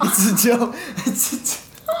sorry. It's a joke.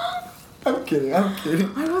 I'm kidding.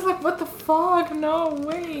 I was like, what the fuck? No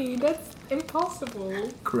way. That's impossible.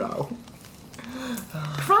 Crow.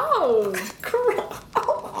 Crow.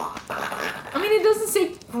 I mean, it doesn't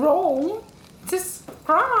say crow. It says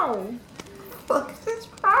crow. Fuck is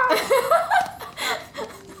crow?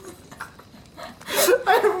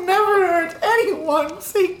 I have never heard anyone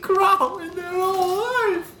say crow in their whole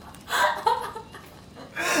life.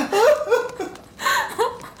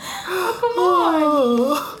 Oh, come on.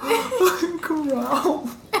 Oh, crow.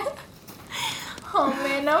 Oh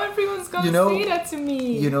man, now everyone's gonna say that to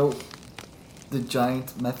me. You know, the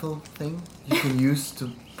giant metal thing you can use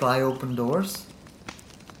to pry open doors.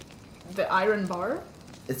 The iron bar?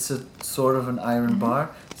 It's a sort of an iron bar.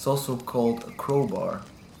 It's also called a crowbar.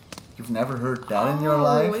 You've never heard that in your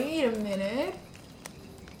life? Wait a minute.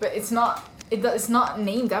 But it's not. It's not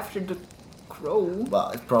named after the crow. Well,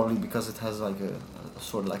 it's probably because it has like a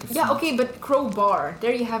sort of like a. Yeah. feet. Okay, but crowbar.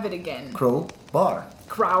 There you have it again. Crowbar.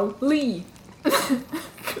 Crowley.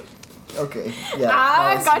 Okay. Yeah.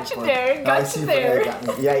 Ah, now I got see you your point. there. Now I Got see you your point.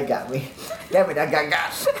 there. Yeah, you got me. Yeah, you got me. Damn it, I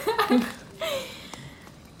got.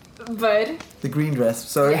 But The green dress.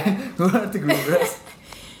 Sorry. Yeah. Who had the green dress?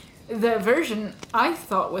 the version I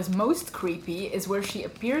thought was most creepy is where she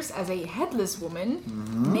appears as a headless woman,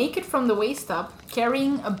 naked from the waist up,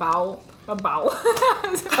 carrying a bowl. A bowl.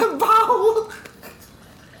 A bowl.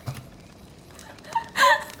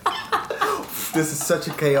 This is such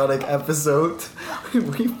a chaotic episode.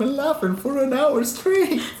 We've been laughing for an hour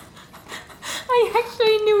straight. I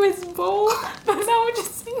actually knew his bowl, but now I'm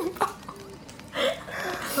just saying bowl.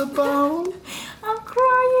 A bowl. I'm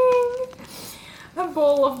crying. A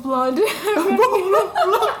bowl of blood. A bowl of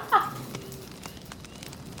blood.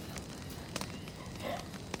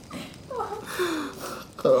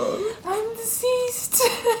 Oh. I'm deceased.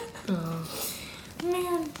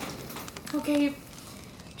 Man. Okay.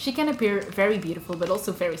 She can appear very beautiful, but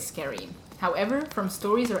also very scary. However, from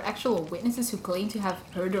stories or actual witnesses who claim to have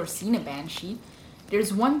heard or seen a banshee,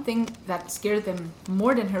 there's one thing that scared them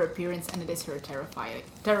more than her appearance, and it is her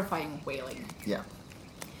terrifying wailing. Yeah.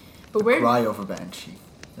 But where Cry of a banshee.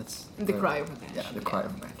 That's the cry of a banshee? Yeah, the cry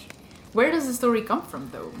of a banshee. Where does the story come from,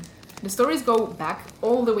 though? The stories go back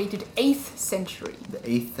all the way to the 8th century. The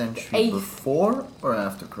 8th century Eighth. before or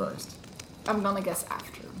after Christ? I'm gonna guess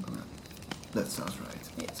after. That sounds right.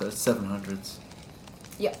 Yeah. So it's 700s.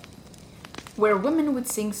 Yeah. Where women would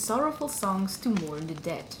sing sorrowful songs to mourn the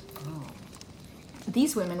dead. Oh.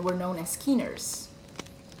 These women were known as keeners.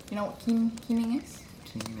 You know what keening is?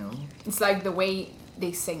 Kino. It's like the way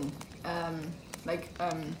they sing.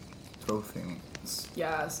 Throw things.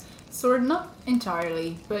 Yes. Sort of, not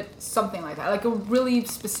entirely, but something like that. Like a really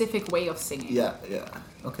specific way of singing. Yeah, yeah.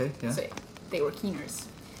 Okay, yeah. So yeah, they were keeners.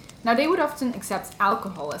 Now they would often accept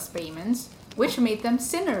alcohol as payment, which made them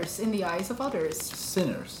sinners in the eyes of others,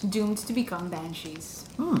 Sinners. doomed to become banshees.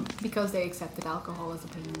 Because they accepted alcohol as a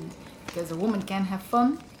payment. Because a woman can have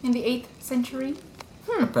fun in the 8th century.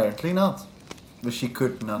 Apparently not. But she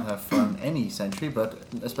could not have fun any century, but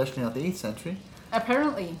especially not the 8th century.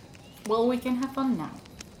 Apparently. Well, we can have fun now.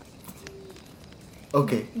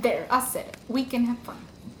 Okay, There, I said it. We can have fun.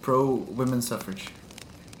 pro women's suffrage.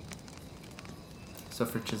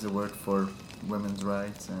 Suffrage is a word for women's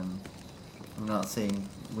rights, and I'm not saying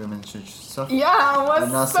women should suffer. Yeah, I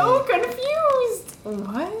I'm not was so saying- confused.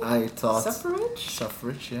 What? I thought Suffrage?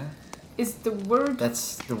 suffrage, yeah. Is the word...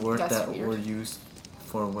 That's the word That's that weird. were used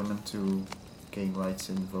for women to gain rights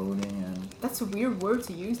in voting, and That's a weird word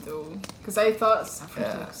to use, though. Because I thought suffrage,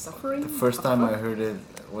 Yeah. like suffering. the first What the time I fuck? heard it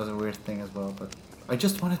was a weird thing as well, but I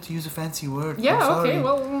just wanted to use a fancy word. I'm Yeah, sorry. okay,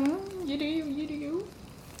 well, you do you.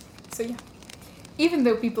 So yeah. Even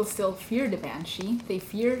though people still fear the banshee, they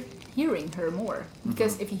fear hearing her more.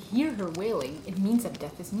 Because if you hear her wailing, it means that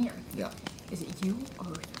death is near. Yeah. Is it you or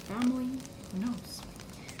your family? Who knows?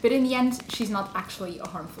 But in the end, she's not actually a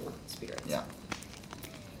harmful spirit. Yeah.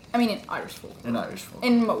 I mean, in Irish folklore. In Irish folk.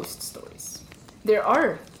 In most stories. There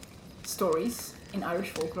are stories in Irish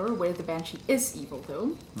folklore where the banshee is evil,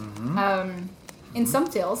 though. In some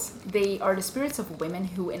tales, they are the spirits of women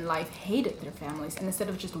who in life hated their families, and instead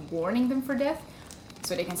of just warning them for death,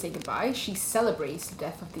 so they can say goodbye, she celebrates the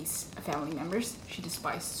death of these family members she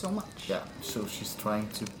despised so much. Yeah, so she's trying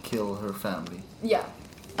to kill her family. Yeah.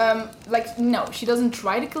 No, she doesn't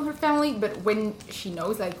try to kill her family, but when she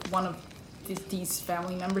knows, like, one of these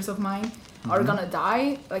family members of mine are gonna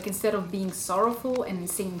die, like, instead of being sorrowful and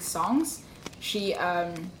singing songs, she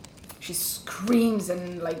screams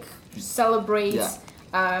and, like, celebrates.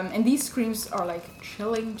 Yeah. And these screams are, like,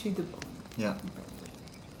 chilling to the bone. Yeah.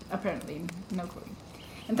 Apparently. No clue.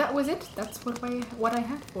 And that was it. That's what I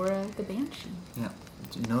had for the banshee. Yeah.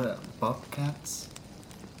 Do you know that bobcats,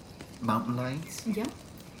 mountain lions, Yeah.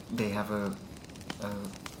 they have a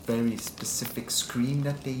very specific scream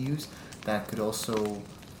that they use that could also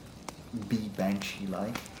be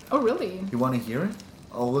banshee-like. Oh, really? You want to hear it?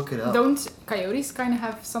 I'll look it up. Don't coyotes kind of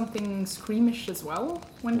have something squeamish as well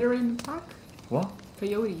when they're in the pack? What?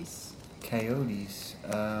 Coyotes. Coyotes.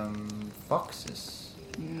 Foxes.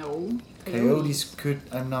 No. Coyotes could...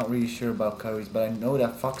 I'm not really sure about coyotes, but I know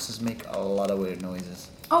that foxes make a lot of weird noises.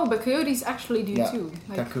 Oh, but coyotes actually do Yeah, too.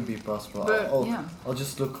 that could be possible. but, I'll yeah.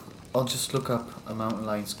 just look up a mountain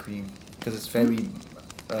lion scream because it's very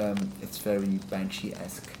it's very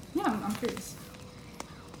Banshee-esque. Yeah, I'm curious.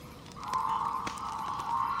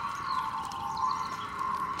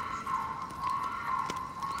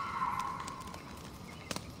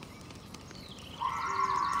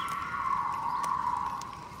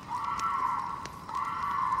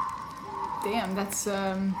 Damn, that's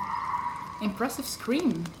impressive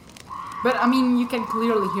scream. But I mean, you can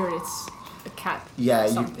clearly hear it's a cat. Yeah,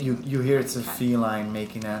 something. you hear it's a Cat. feline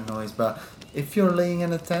making that noise, but if you're laying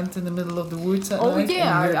in a tent in the middle of the woods at Oh night,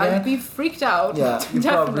 yeah, and you hear I'd that, be freaked out. yeah, you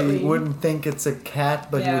probably Definitely. wouldn't think it's a cat,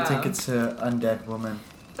 but you would think Yeah. it's an undead woman.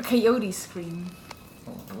 A coyote scream.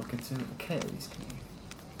 Oh, look into a coyote scream.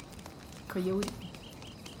 Coyote.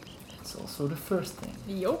 It's also the first thing.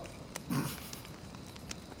 Yup.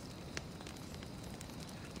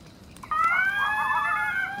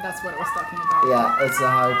 That's what I was talking about. Yeah, it's a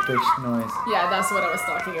high-pitched noise. Yeah, that's what I was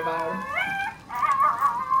talking about.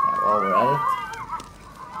 Yeah, while we're at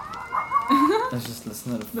it, let's just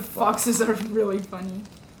listen to The foxes are really funny.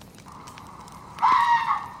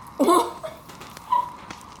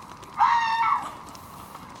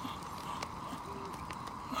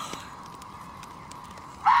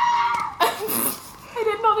 I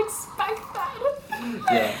did not expect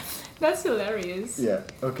that. Yeah, That's hilarious. yeah,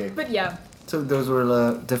 okay. But yeah, So those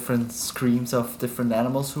were different screams of different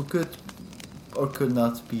animals who could or could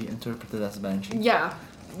not be interpreted as banshee. yeah,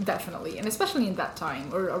 definitely. And especially in that time,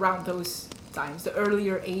 or around those times, the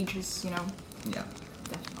earlier ages, you know, Yeah.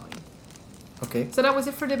 definitely. Okay. So that was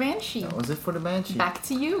it for the Banshee. That was it for the banshee. Back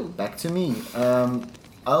to you. Back to me.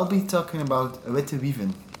 I'll be talking about Witte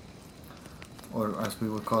Wieven, or as we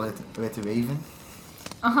would call it, Witte Weven.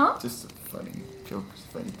 Uh-huh. Just a funny joke,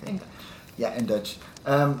 funny In thing. Dutch. Yeah, in Dutch.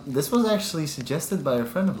 This was actually suggested by a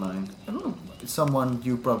friend of mine. Ooh. Someone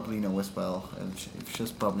you probably know as well. And if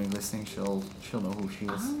she's probably listening, she'll know who she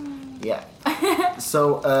is. Yeah. So,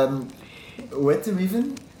 Witte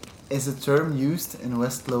Wieven is a term used in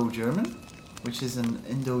West Low German, which is an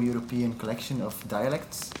Indo-European collection of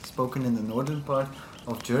dialects spoken in the northern part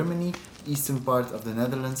of Germany, eastern part of the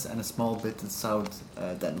Netherlands, and a small bit in South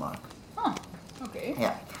Denmark. Huh. Okay.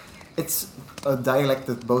 Yeah. It's a dialect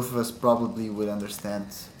that both of us probably would understand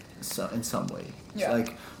in some way. It's Yeah.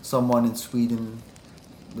 like someone in Sweden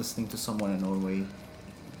listening to someone in Norway.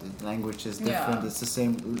 The language is different. Yeah. It's the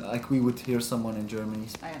same, like we would hear someone in Germany.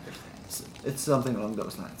 I understand. It's something along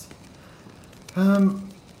those lines.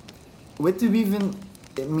 Witte Wieven,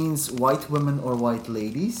 it means white women or white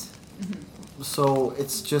ladies. Mm-hmm. So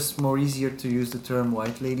it's just more easier to use the term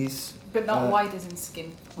white ladies. But not Uh, white as in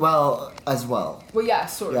skin. Well, as well. Well, yeah,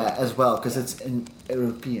 sort of. Yeah, as well, because Yeah. it's in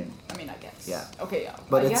European. I mean, I guess. Yeah. Okay, yeah.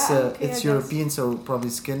 But yeah, okay, I it's guess. European, so probably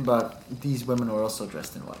skin. But these women are also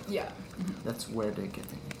dressed in white. Yeah. Mhm. That's where they're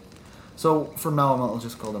getting it. So from now on, I'll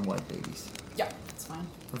just call them white ladies Yeah, that's fine.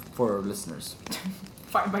 for our listeners.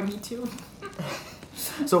 Fine by me too.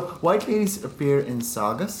 So white ladies appear in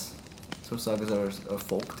sagas. So sagas are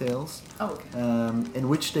folk tales, Oh, okay. in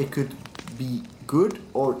which they could be good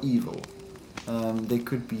or evil. They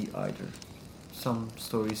could be either. Some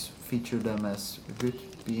stories feature them as good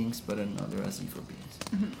beings, but another as evil beings.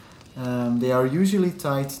 Mhm. They are usually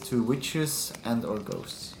tied to witches and or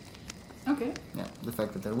ghosts. Okay. Yeah, the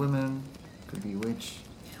fact that they're women could be a witch.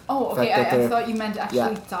 Oh, fact okay. that I they're- thought you meant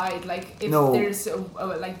actually tied. Like if No. there's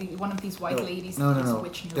like one of these white ladies. No, there's a no.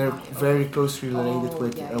 witch nearby. They're Okay. very closely related Oh,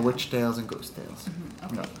 with yeah, yeah. witch tales and ghost tales. Mhm,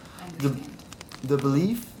 okay. No. I The- understand. The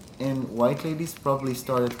belief in white ladies probably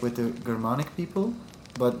started with the Germanic people,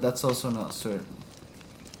 but that's also not certain.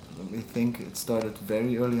 We think it started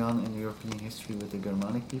very early on in European history with the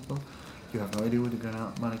Germanic people. You have no idea who the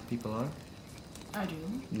Germanic people are? I do.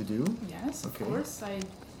 You do? Yes, Okay. of course. I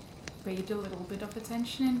paid a little bit of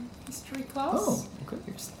attention in history class. Oh, okay.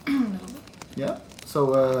 Just a little bit. Yeah. So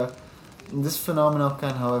this phenomenon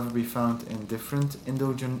can, however, be found in different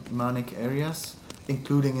Indo-Germanic areas,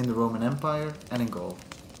 including in the Roman Empire and in Gaul.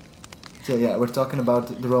 So yeah, we're talking about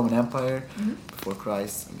the Roman Empire Mhm. before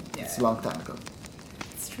Christ. It's a Yeah. long time ago.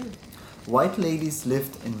 It's true. White ladies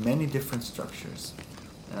lived in many different structures.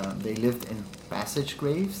 They lived in passage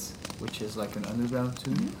graves, which is like an underground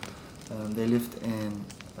tomb. Mhm. They lived in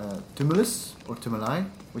tumulus or tumuli,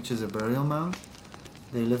 which is a burial mound.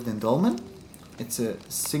 They lived in dolmen. It's a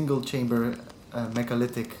single chamber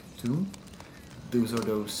megalithic tomb. Those are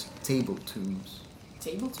those table tombs.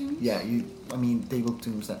 Table tombs? Yeah, table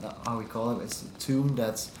tombs. That's not how we call it. It's a tomb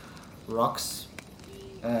that's rocks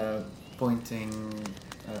pointing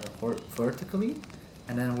vertically,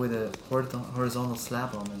 and then with a horizontal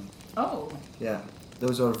slab on them. Oh. Yeah,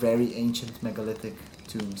 those are very ancient megalithic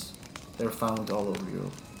tombs. They're found all over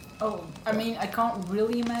Europe. Oh, I mean, I can't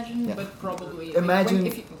really imagine, Yeah. but probably. Imagine,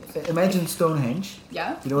 if you, imagine Stonehenge.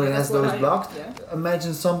 yeah. You know, it Yeah, has that's what those I- blocks. Yeah.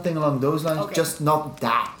 Imagine something along those lines, Okay. just not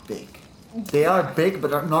that big. They are big,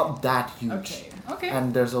 but are not that huge. Okay. Okay.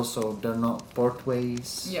 And there's also, they're not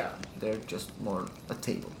portways. yeah. They're just more a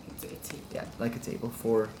table. It's Yeah, like a table.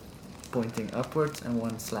 4 pointing upwards and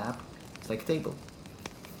 1 slab. It's like a table.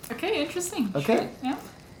 Okay, interesting. Okay. Sure.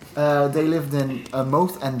 Yeah. They lived in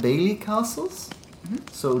Moat and Bailey castles. Mhm.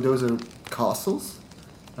 So those are castles.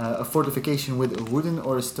 A fortification with a wooden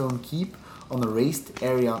or a stone keep on a raised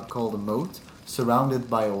area called a moat, surrounded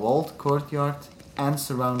by a walled courtyard and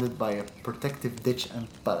surrounded by a protective ditch and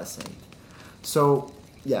palisade. So,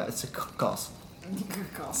 yeah, it's a castle.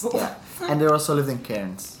 Castle. Yeah. And they also lived in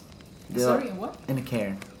cairns. They are Sorry, what? in a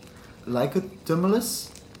cairn. Like a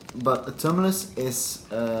tumulus, but a tumulus is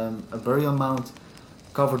a burial mound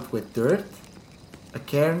covered with dirt. A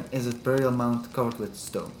cairn is a burial mound covered with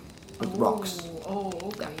stone, with rocks. Oh,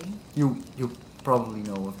 okay. You probably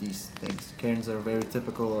know of these things. Cairns are very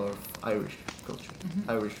typical of Irish culture,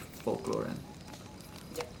 Irish folklore, and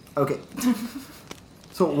Yeah. okay.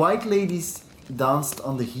 So white ladies danced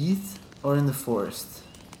on the heath or in the forest.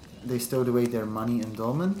 They stowed away their money and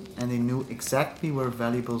dolmen, and they knew exactly where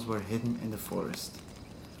valuables were hidden in the forest.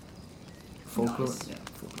 Folklore, Nice. yeah,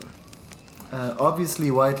 folklore.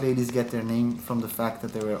 Obviously, white ladies get their name from the fact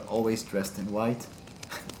that they were always dressed in white.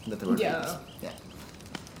 That they were Yeah. ladies. Yeah.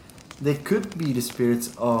 They could be the spirits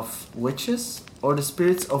of witches or the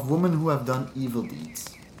spirits of women who have done evil deeds.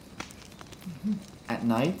 At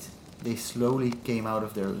night, they slowly came out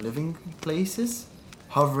of their living places,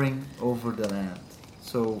 hovering over the land.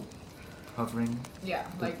 So, hovering, Yeah,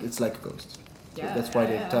 like it's like a ghost. yeah. That's why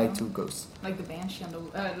they're yeah, tied to ghosts. Like the banshee on the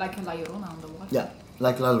like a La Llorona on the water. Yeah,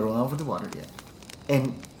 like La Llorona over the water, yeah.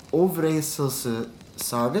 In Overijsselse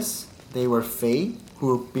sagas, they were fae who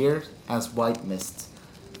appeared as white mist.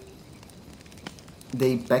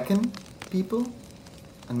 They beckon people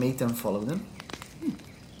and made them follow them.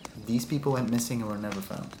 These people went missing and were never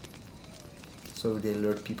found. So they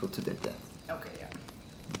lured people to their death. Okay, yeah.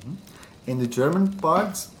 In the German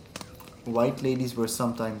parts, white ladies were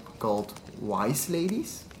sometimes called wise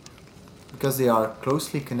ladies because they are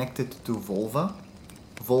closely connected to vulva.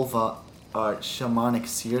 Vulva are shamanic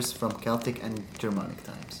seers from Celtic and Germanic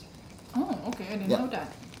times. Oh, okay, I didn't Yeah. know that.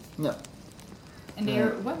 Yeah. And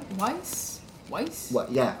they're what? Wise? Wise? Well,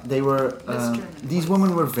 yeah, they were. That's German, These wise.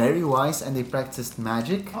 women were very wise and they practiced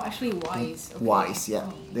magic. Oh, actually, wise. Okay. Wise, yeah.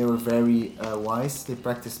 Oh. They were very wise. They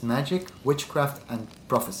practiced magic, witchcraft, and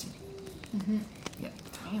prophecy. Yeah.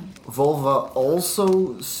 Damn. Volva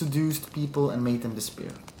also seduced people and made them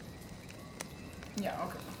despair. Yeah.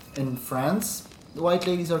 Okay. In France, the white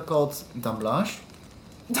ladies are called Dame Blanche.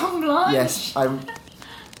 Dame Blanche. Yes,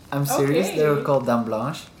 I'm serious. Okay. They're called Dame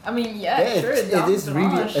Blanche. I mean, yeah, sure. it Dame is really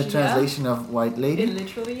Blanche, a translation of white Yeah. lady. It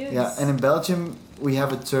literally is. Yeah, and in Belgium we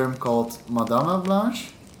have a term called Madame Blanche.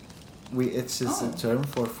 It's just Oh. a term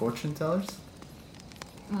for fortune tellers.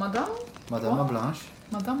 Madame. Madame What? Blanche.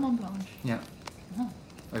 Madame Blanche. Yeah. Oh.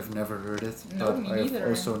 I've never heard it, No, but me I've neither.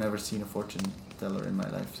 also never seen a fortune teller in my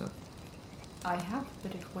life, so I have,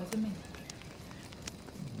 but it was a man.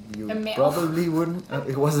 you A male. probably wouldn't.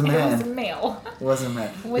 It was a It man. was a male. It was a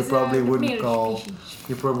man. Was You probably a wouldn't male call. species.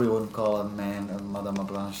 You probably wouldn't call a man a Madame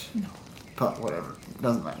Blanche. No. But whatever,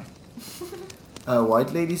 doesn't matter.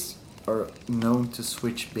 White ladies are known to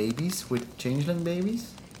switch babies with changeling babies.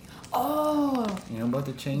 Oh. You know about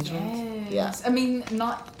the changelings? Yes. I mean,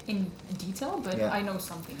 not in detail, but Yeah. I know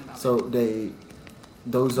something about So it.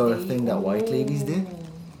 those are a thing that white ladies did.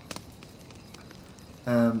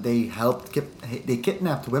 They helped they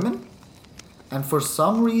kidnapped women, and for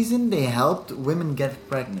some reason they helped women get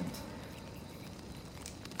pregnant.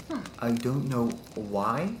 I don't know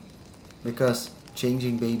why, because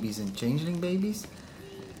changing babies and changeling babies,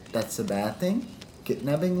 that's a bad thing.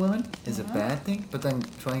 Kidnapping women is a bad thing, but then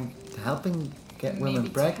helping get women Maybe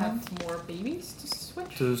pregnant to have more babies to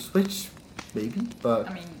switch. to switch baby, but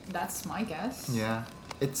I mean, that's my guess. yeah,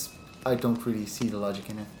 I don't really see the logic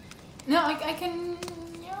in it. No, I can.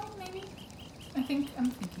 Yeah, maybe. I'm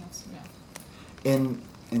thinking of some. Yeah.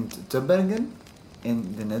 In Tubbergen,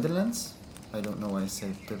 in the Netherlands, I don't know why I say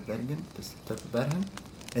Tubbergen, it's Tubbergen.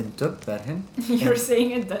 In Tubbergen. You're in-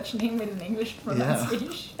 saying a Dutch name with an English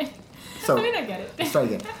pronunciation. So, I mean, I get it. let's try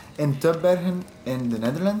again. In Tubbergen, in the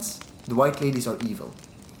Netherlands, the white ladies are evil.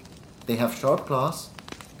 They have sharp claws,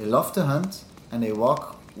 they love to hunt, and they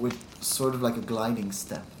walk with sort of like a gliding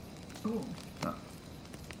step. Ooh.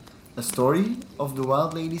 A story of the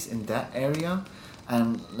wild ladies in that area,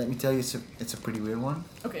 and let me tell you, it's a pretty weird one.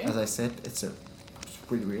 Okay. As I said, it's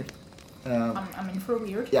pretty weird. I'm in for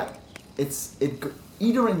weird. Yeah,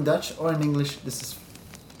 either in Dutch or in English. This is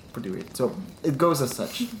pretty weird. So it goes as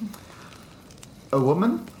such. A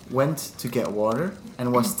woman went to get water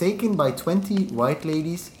and was taken by 20 white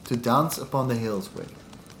ladies to dance upon the hills with.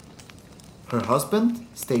 Her husband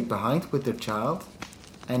stayed behind with their child,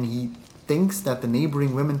 and he thinks that the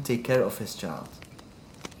neighboring women take care of his child.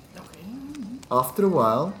 Okay. After a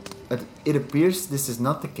while, it appears this is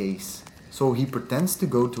not the case, so he pretends to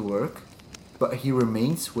go to work, but he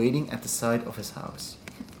remains waiting at the side of his house.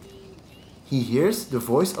 He hears the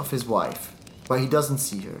voice of his wife, but he doesn't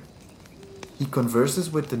see her. He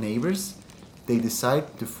converses with the neighbors. They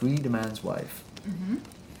decide to free the man's wife. Mm-hmm.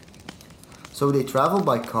 So they travel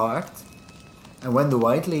by cart, and when the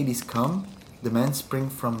white ladies come, the men spring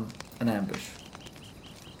from an ambush.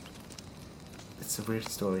 It's a weird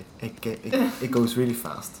story. It goes really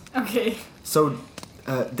fast. Okay. So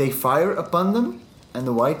they fire upon them, and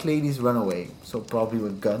the white ladies run away. So probably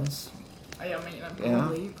with guns.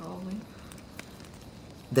 Probably.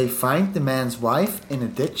 They find the man's wife in a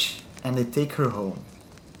ditch, and they take her home.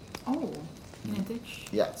 Oh, in a ditch?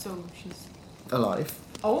 Yeah. So she's... Alive.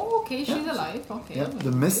 Oh, okay, she's Yeah. alive. Okay. Yeah.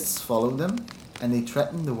 The mists follow them, and they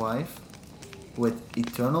threaten the wife with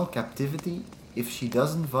eternal captivity if she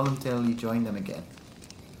doesn't voluntarily join them again.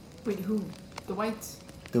 Wait, who? The whites?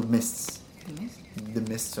 The mists. The mist? The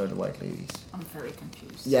mists are the white ladies. I'm very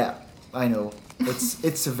confused. Yeah, I know.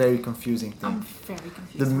 It's a very confusing thing. I'm very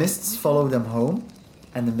confused. The mists follow them home,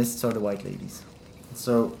 and the mists are the white ladies.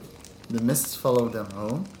 So, the mists follow them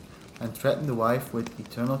home and threaten the wife with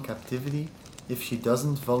eternal captivity if she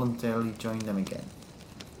doesn't voluntarily join them again.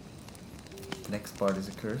 The next part is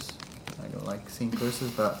a curse. I don't like seeing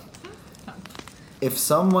curses, but if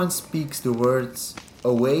someone speaks the words,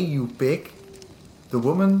 "Away you pig," the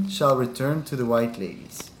woman shall return to the white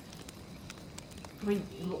ladies. Wait,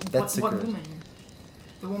 That's a what curse. woman?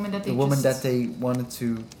 The woman that they The woman just that they wanted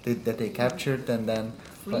to, that they captured and then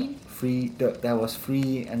freed? that was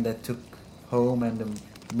free and that took home and the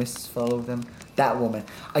mists followed them. That woman.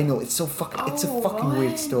 I know, it's so fucking, it's a fucking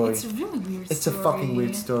weird story. It's a really weird It's story. a fucking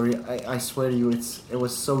weird story. I swear to you, it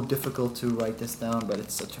was so difficult to write this down, but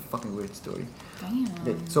it's such a fucking weird story.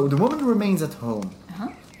 Damn. So the woman remains at home, Uh-huh.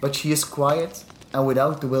 but she is quiet and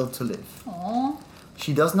without the will to live. Aww.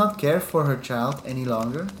 She does not care for her child any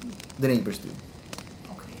longer. The neighbors do.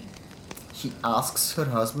 Okay. She asks her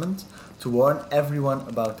husband to warn everyone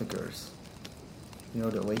about the curse. You know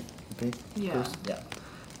the big Yeah. curse? Yeah.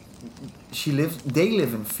 They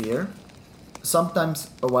live in fear. Sometimes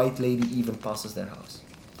a white lady even passes their house.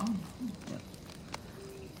 Oh no.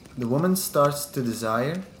 The woman starts to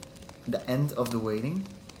desire the end of the waiting,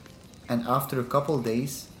 and after a couple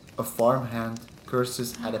days, a farmhand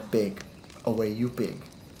curses at a pig. "Away you pig."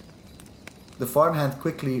 The farmhand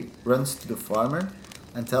quickly runs to the farmer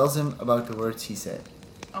and tells him about the words he said.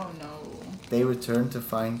 Oh no. They return to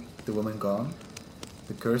find the woman gone.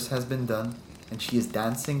 The curse has been done, and she is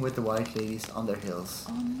dancing with the white ladies on their hills.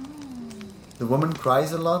 Oh no. The woman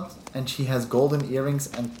cries a lot, and she has golden earrings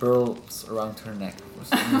and pearls around her neck for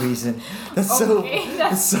some reason. That's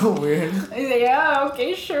Okay, so weird. Yeah,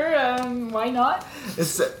 okay, sure. Why not?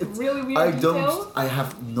 It's Really weird detail. I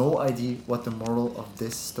have no idea what the moral of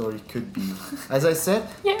this story could be. As I said,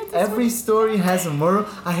 Yeah, that's every story has a moral.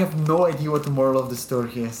 I have no idea what the moral of the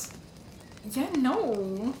story is. Yeah, no.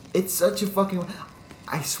 It's such a fucking...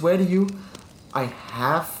 I swear to you, I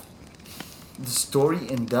have the story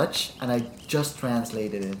in Dutch and I just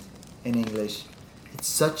translated it in English. It's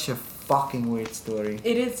such a fucking weird story.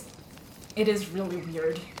 It is really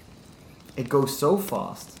weird. It goes so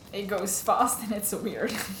fast. It goes fast and it's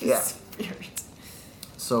weird. Yeah. It's weird.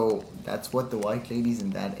 So that's what the white ladies in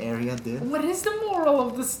that area did. What is the moral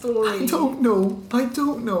of the story? I don't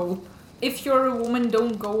know. If you're a woman,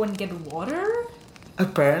 don't go and get water?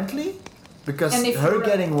 Apparently. Because And if her you're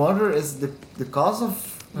a- getting water is the cause of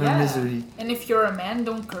her misery. And if you're a man,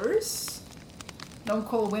 don't curse? Don't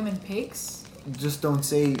call women pigs? Just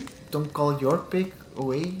don't call your pig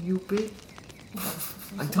away, you pig.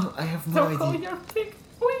 I have no Don't call idea. your pig.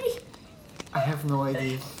 Wait. I have no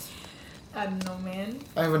idea. I don't know, man.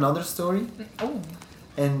 I have another story. Oh.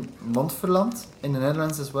 In Montferland, in the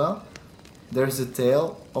Netherlands as well, there's a tale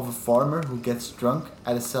of a farmer who gets drunk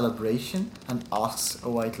at a celebration and asks a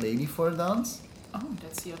white lady for a dance. Oh,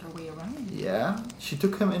 that's the other way around. Yeah. She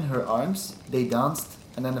took him in her arms, they danced,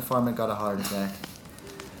 and then the farmer got a heart attack.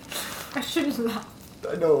 I shouldn't laugh,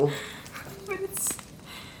 I know. but it's...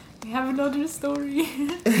 We have another story.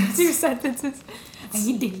 2 sentences. And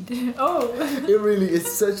he did. Oh. It really is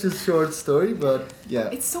such a short story, but yeah.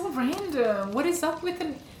 It's so random. What is up with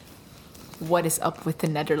an... what is up with the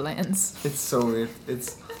Netherlands. It's so weird.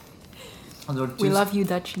 It's. We love you,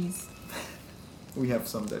 Dutchies. We have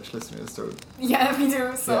some Dutch listeners, so. Yeah, we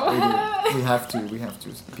do. So yeah, we do. We have to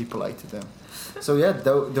be polite to them. So yeah,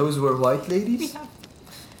 those were White Ladies.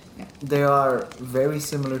 Yeah. They are very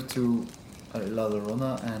similar to La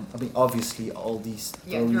Llorona, and I mean obviously all these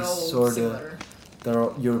stories sort of. There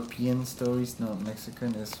are European stories, no,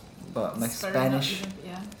 Mexican is, but Spanish.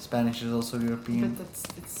 Yeah. Spanish is also European. But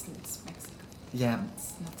it's Mexican. Yeah.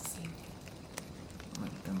 It's not the same.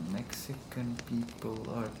 Like the Mexican people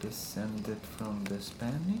are descended from the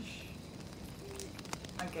Spanish.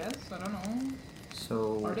 I guess, I don't know.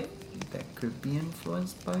 So Are they? that could be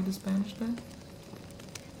influenced by the Spanish then.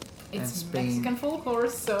 It's Spain. Mexican folklore,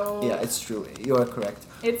 so Yeah, it's true. You are correct.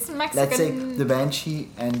 it's Mexican. Let's say the Banshee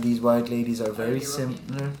and these White Ladies are very European.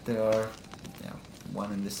 similar. They are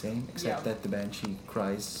one and the same, except Yeah. that the Banshee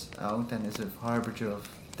cries out and is a harbinger of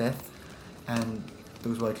death, and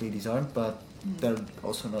those White Ladies aren't, but they're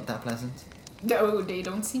also not that pleasant. No, they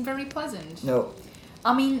don't seem very pleasant. No.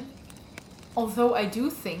 I mean, although I do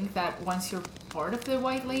think that once you're part of the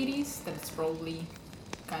White Ladies, that it's probably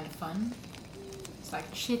kind of fun. It's like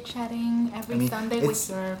chit-chatting every Sunday with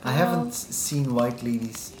your I haven't seen White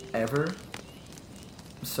Ladies ever,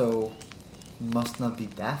 so must not be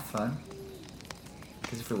that fun.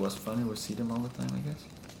 Because if it was fun, I would see them all the time, I guess.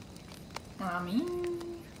 I mean,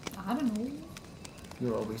 I don't know.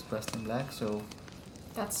 You're always dressed in black, so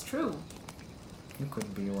That's true. you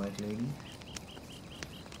couldn't be a White Lady.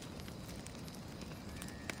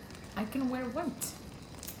 I can wear white.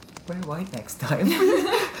 Wear white next time.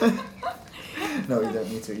 No, you don't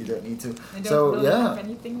need to. You don't need to. I don't So really yeah, have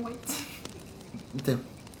anything white.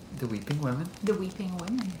 the Weeping Women. The Weeping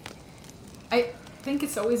Women. I think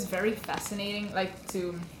it's always very fascinating, like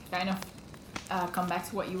to kind of come back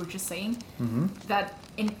to what you were just saying, Mm-hmm. that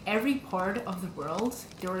in every part of the world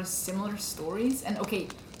there are similar stories, and okay,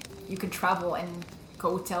 you could travel and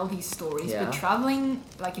go tell these stories, Yeah. but traveling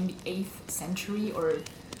like in the 8th century, or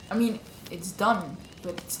I mean, it's done,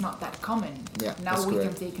 but it's not that common. Yeah, now that's we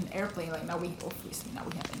correct. can take an airplane, like now we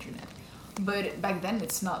have internet, but back then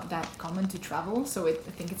it's not that common to travel, so I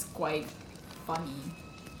think it's quite funny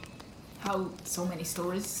how so many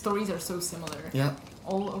stories are so similar Yeah,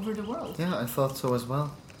 all over the world. yeah, I thought so as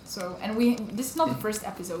well. So, and this is not the first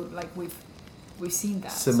episode, like we've seen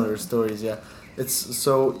that. Similar so. stories, yeah. It's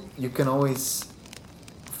so you can always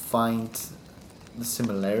find the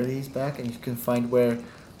similarities back, and you can find where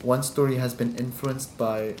one story has been influenced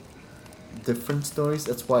by different stories.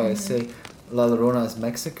 That's why I say La Llorona is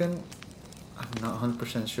Mexican. I'm not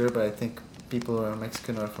 100% sure, but I think people who are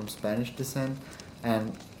Mexican are from Spanish descent,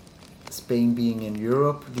 and Spain being in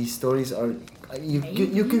Europe, these stories are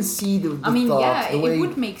you can see the I mean, thought, yeah, the way it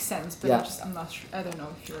would make sense, but Yeah. I'm not sure. I don't know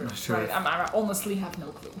if you're Not sure right. if- I honestly have no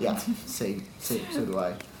clue. Yeah, same, so do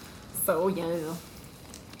I. So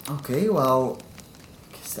yeah, Okay, well,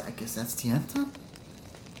 I guess that's the end then.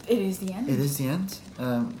 it is the end. It is the end.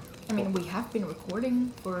 I mean, we have been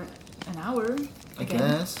recording for an hour. I Again.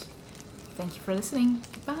 guess. Thank you for listening.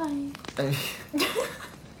 Bye.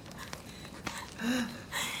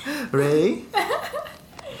 Ray,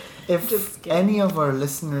 if Just kidding. any of our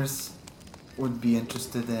listeners would be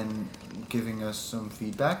interested in giving us some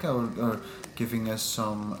feedback or giving us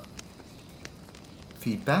some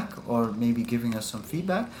feedback or maybe giving us some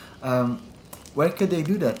feedback, where could they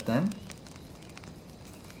do that then?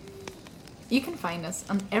 You can find us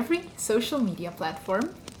on every social media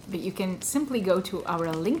platform, but you can simply go to our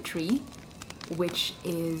Linktree, which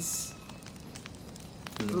is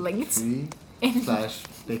linked in...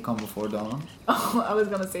 / They Come Before Dawn. Oh, I was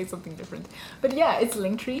gonna say something different. But yeah, it's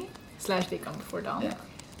Linktree / They Come Before Dawn. Yeah.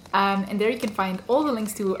 And there you can find all the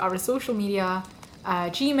links to our social media,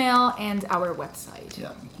 Gmail, and our website.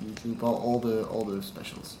 Yeah, YouTube, all the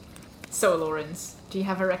specials. So, Lawrence, do you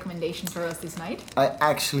have a recommendation for us this night? I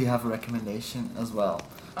actually have a recommendation as well.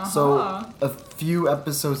 Uh-huh. So a few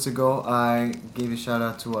episodes ago, I gave a shout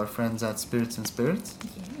out to our friends at Spirits and Spirits.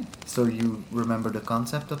 Yeah. So you remember the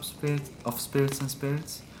concept of spirits and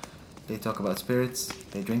spirits? They talk about spirits.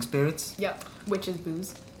 They drink spirits, Yep, which is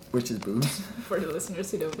booze, which is booze. for the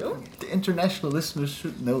listeners who don't know. The international listeners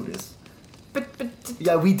should know this. But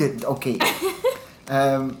Yeah, we didn't. Okay.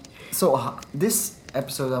 So this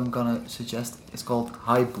episode I'm gonna suggest is called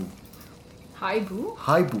Hi Boo. hi, boo.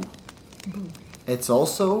 Hi Boo. Boo. It's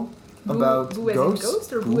also Boo- about boo as in ghosts.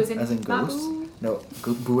 ghost or boo as in ghosts? babu? No,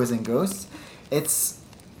 boo as in ghosts. It's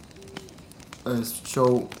a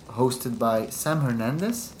show hosted by Sam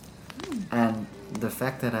Hernandez, and the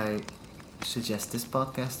fact that I suggest this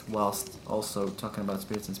podcast whilst also talking about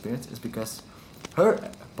spirits and spirits is because her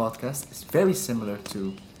podcast is very similar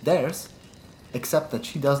to theirs, except that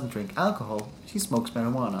she doesn't drink alcohol. She smokes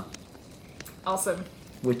marijuana, Awesome.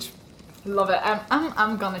 which Love it.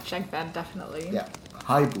 I'm gonna check that definitely. yeah,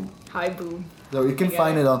 Haibu. Hi, boo. So you can I get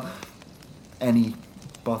find it. it on any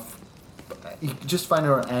buff. You can just find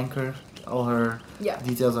her on Anchor. All her Yeah.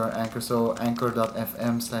 details are on Anchor. So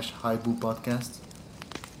anchor.fm/Haibu podcast.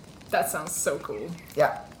 That sounds so cool.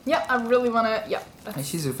 Yeah, Yeah, I really wanna. Yeah. and That's,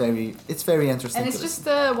 she's it's very interesting. and it's to just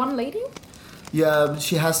listen. one lady. Yeah,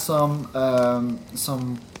 she has some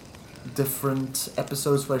different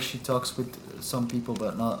episodes where she talks with some people,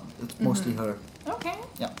 but not. It's mostly her. Okay.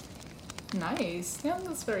 Yeah. Nice. Yeah,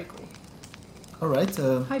 that's very cool. All right.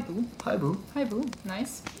 Hi, boo. Haibu. Hi, boo.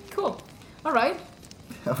 Nice. Cool. All right.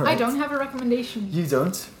 All right. I don't have a recommendation. You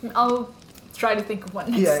don't. I'll try to think of one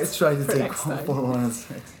next. Yeah, let's try to for take next one time. for one. Next.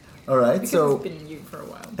 All right. Because So it's been you for a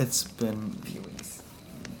while. it's been A few weeks.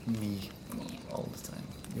 me Yeah. all the time.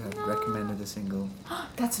 You have No. recommended a single.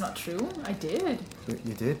 That's not true. I did.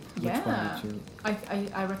 You did? Which Yeah. one did you?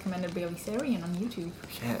 I recommended Bailey Sarian on YouTube.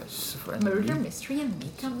 Yeah, it's for Murder, Mystery, and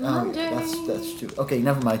Makeup Oh, Monday. yeah, that's true. Okay,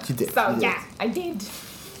 never mind. You did. So you did. yeah, I did.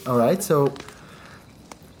 All right. So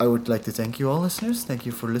I would like to thank you all, listeners. Thank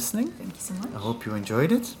you for listening. Thank you so much. I hope you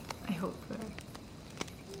enjoyed it, I hope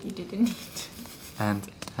you did indeed. and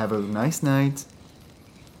have a nice night.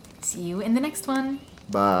 See you in the next one.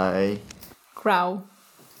 Bye. Crow.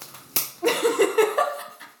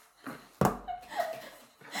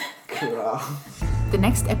 The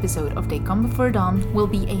next episode of They Come Before Dawn will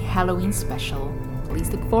be a Halloween special. Please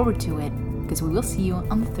look forward to it, because we will see you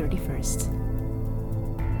on the 31st.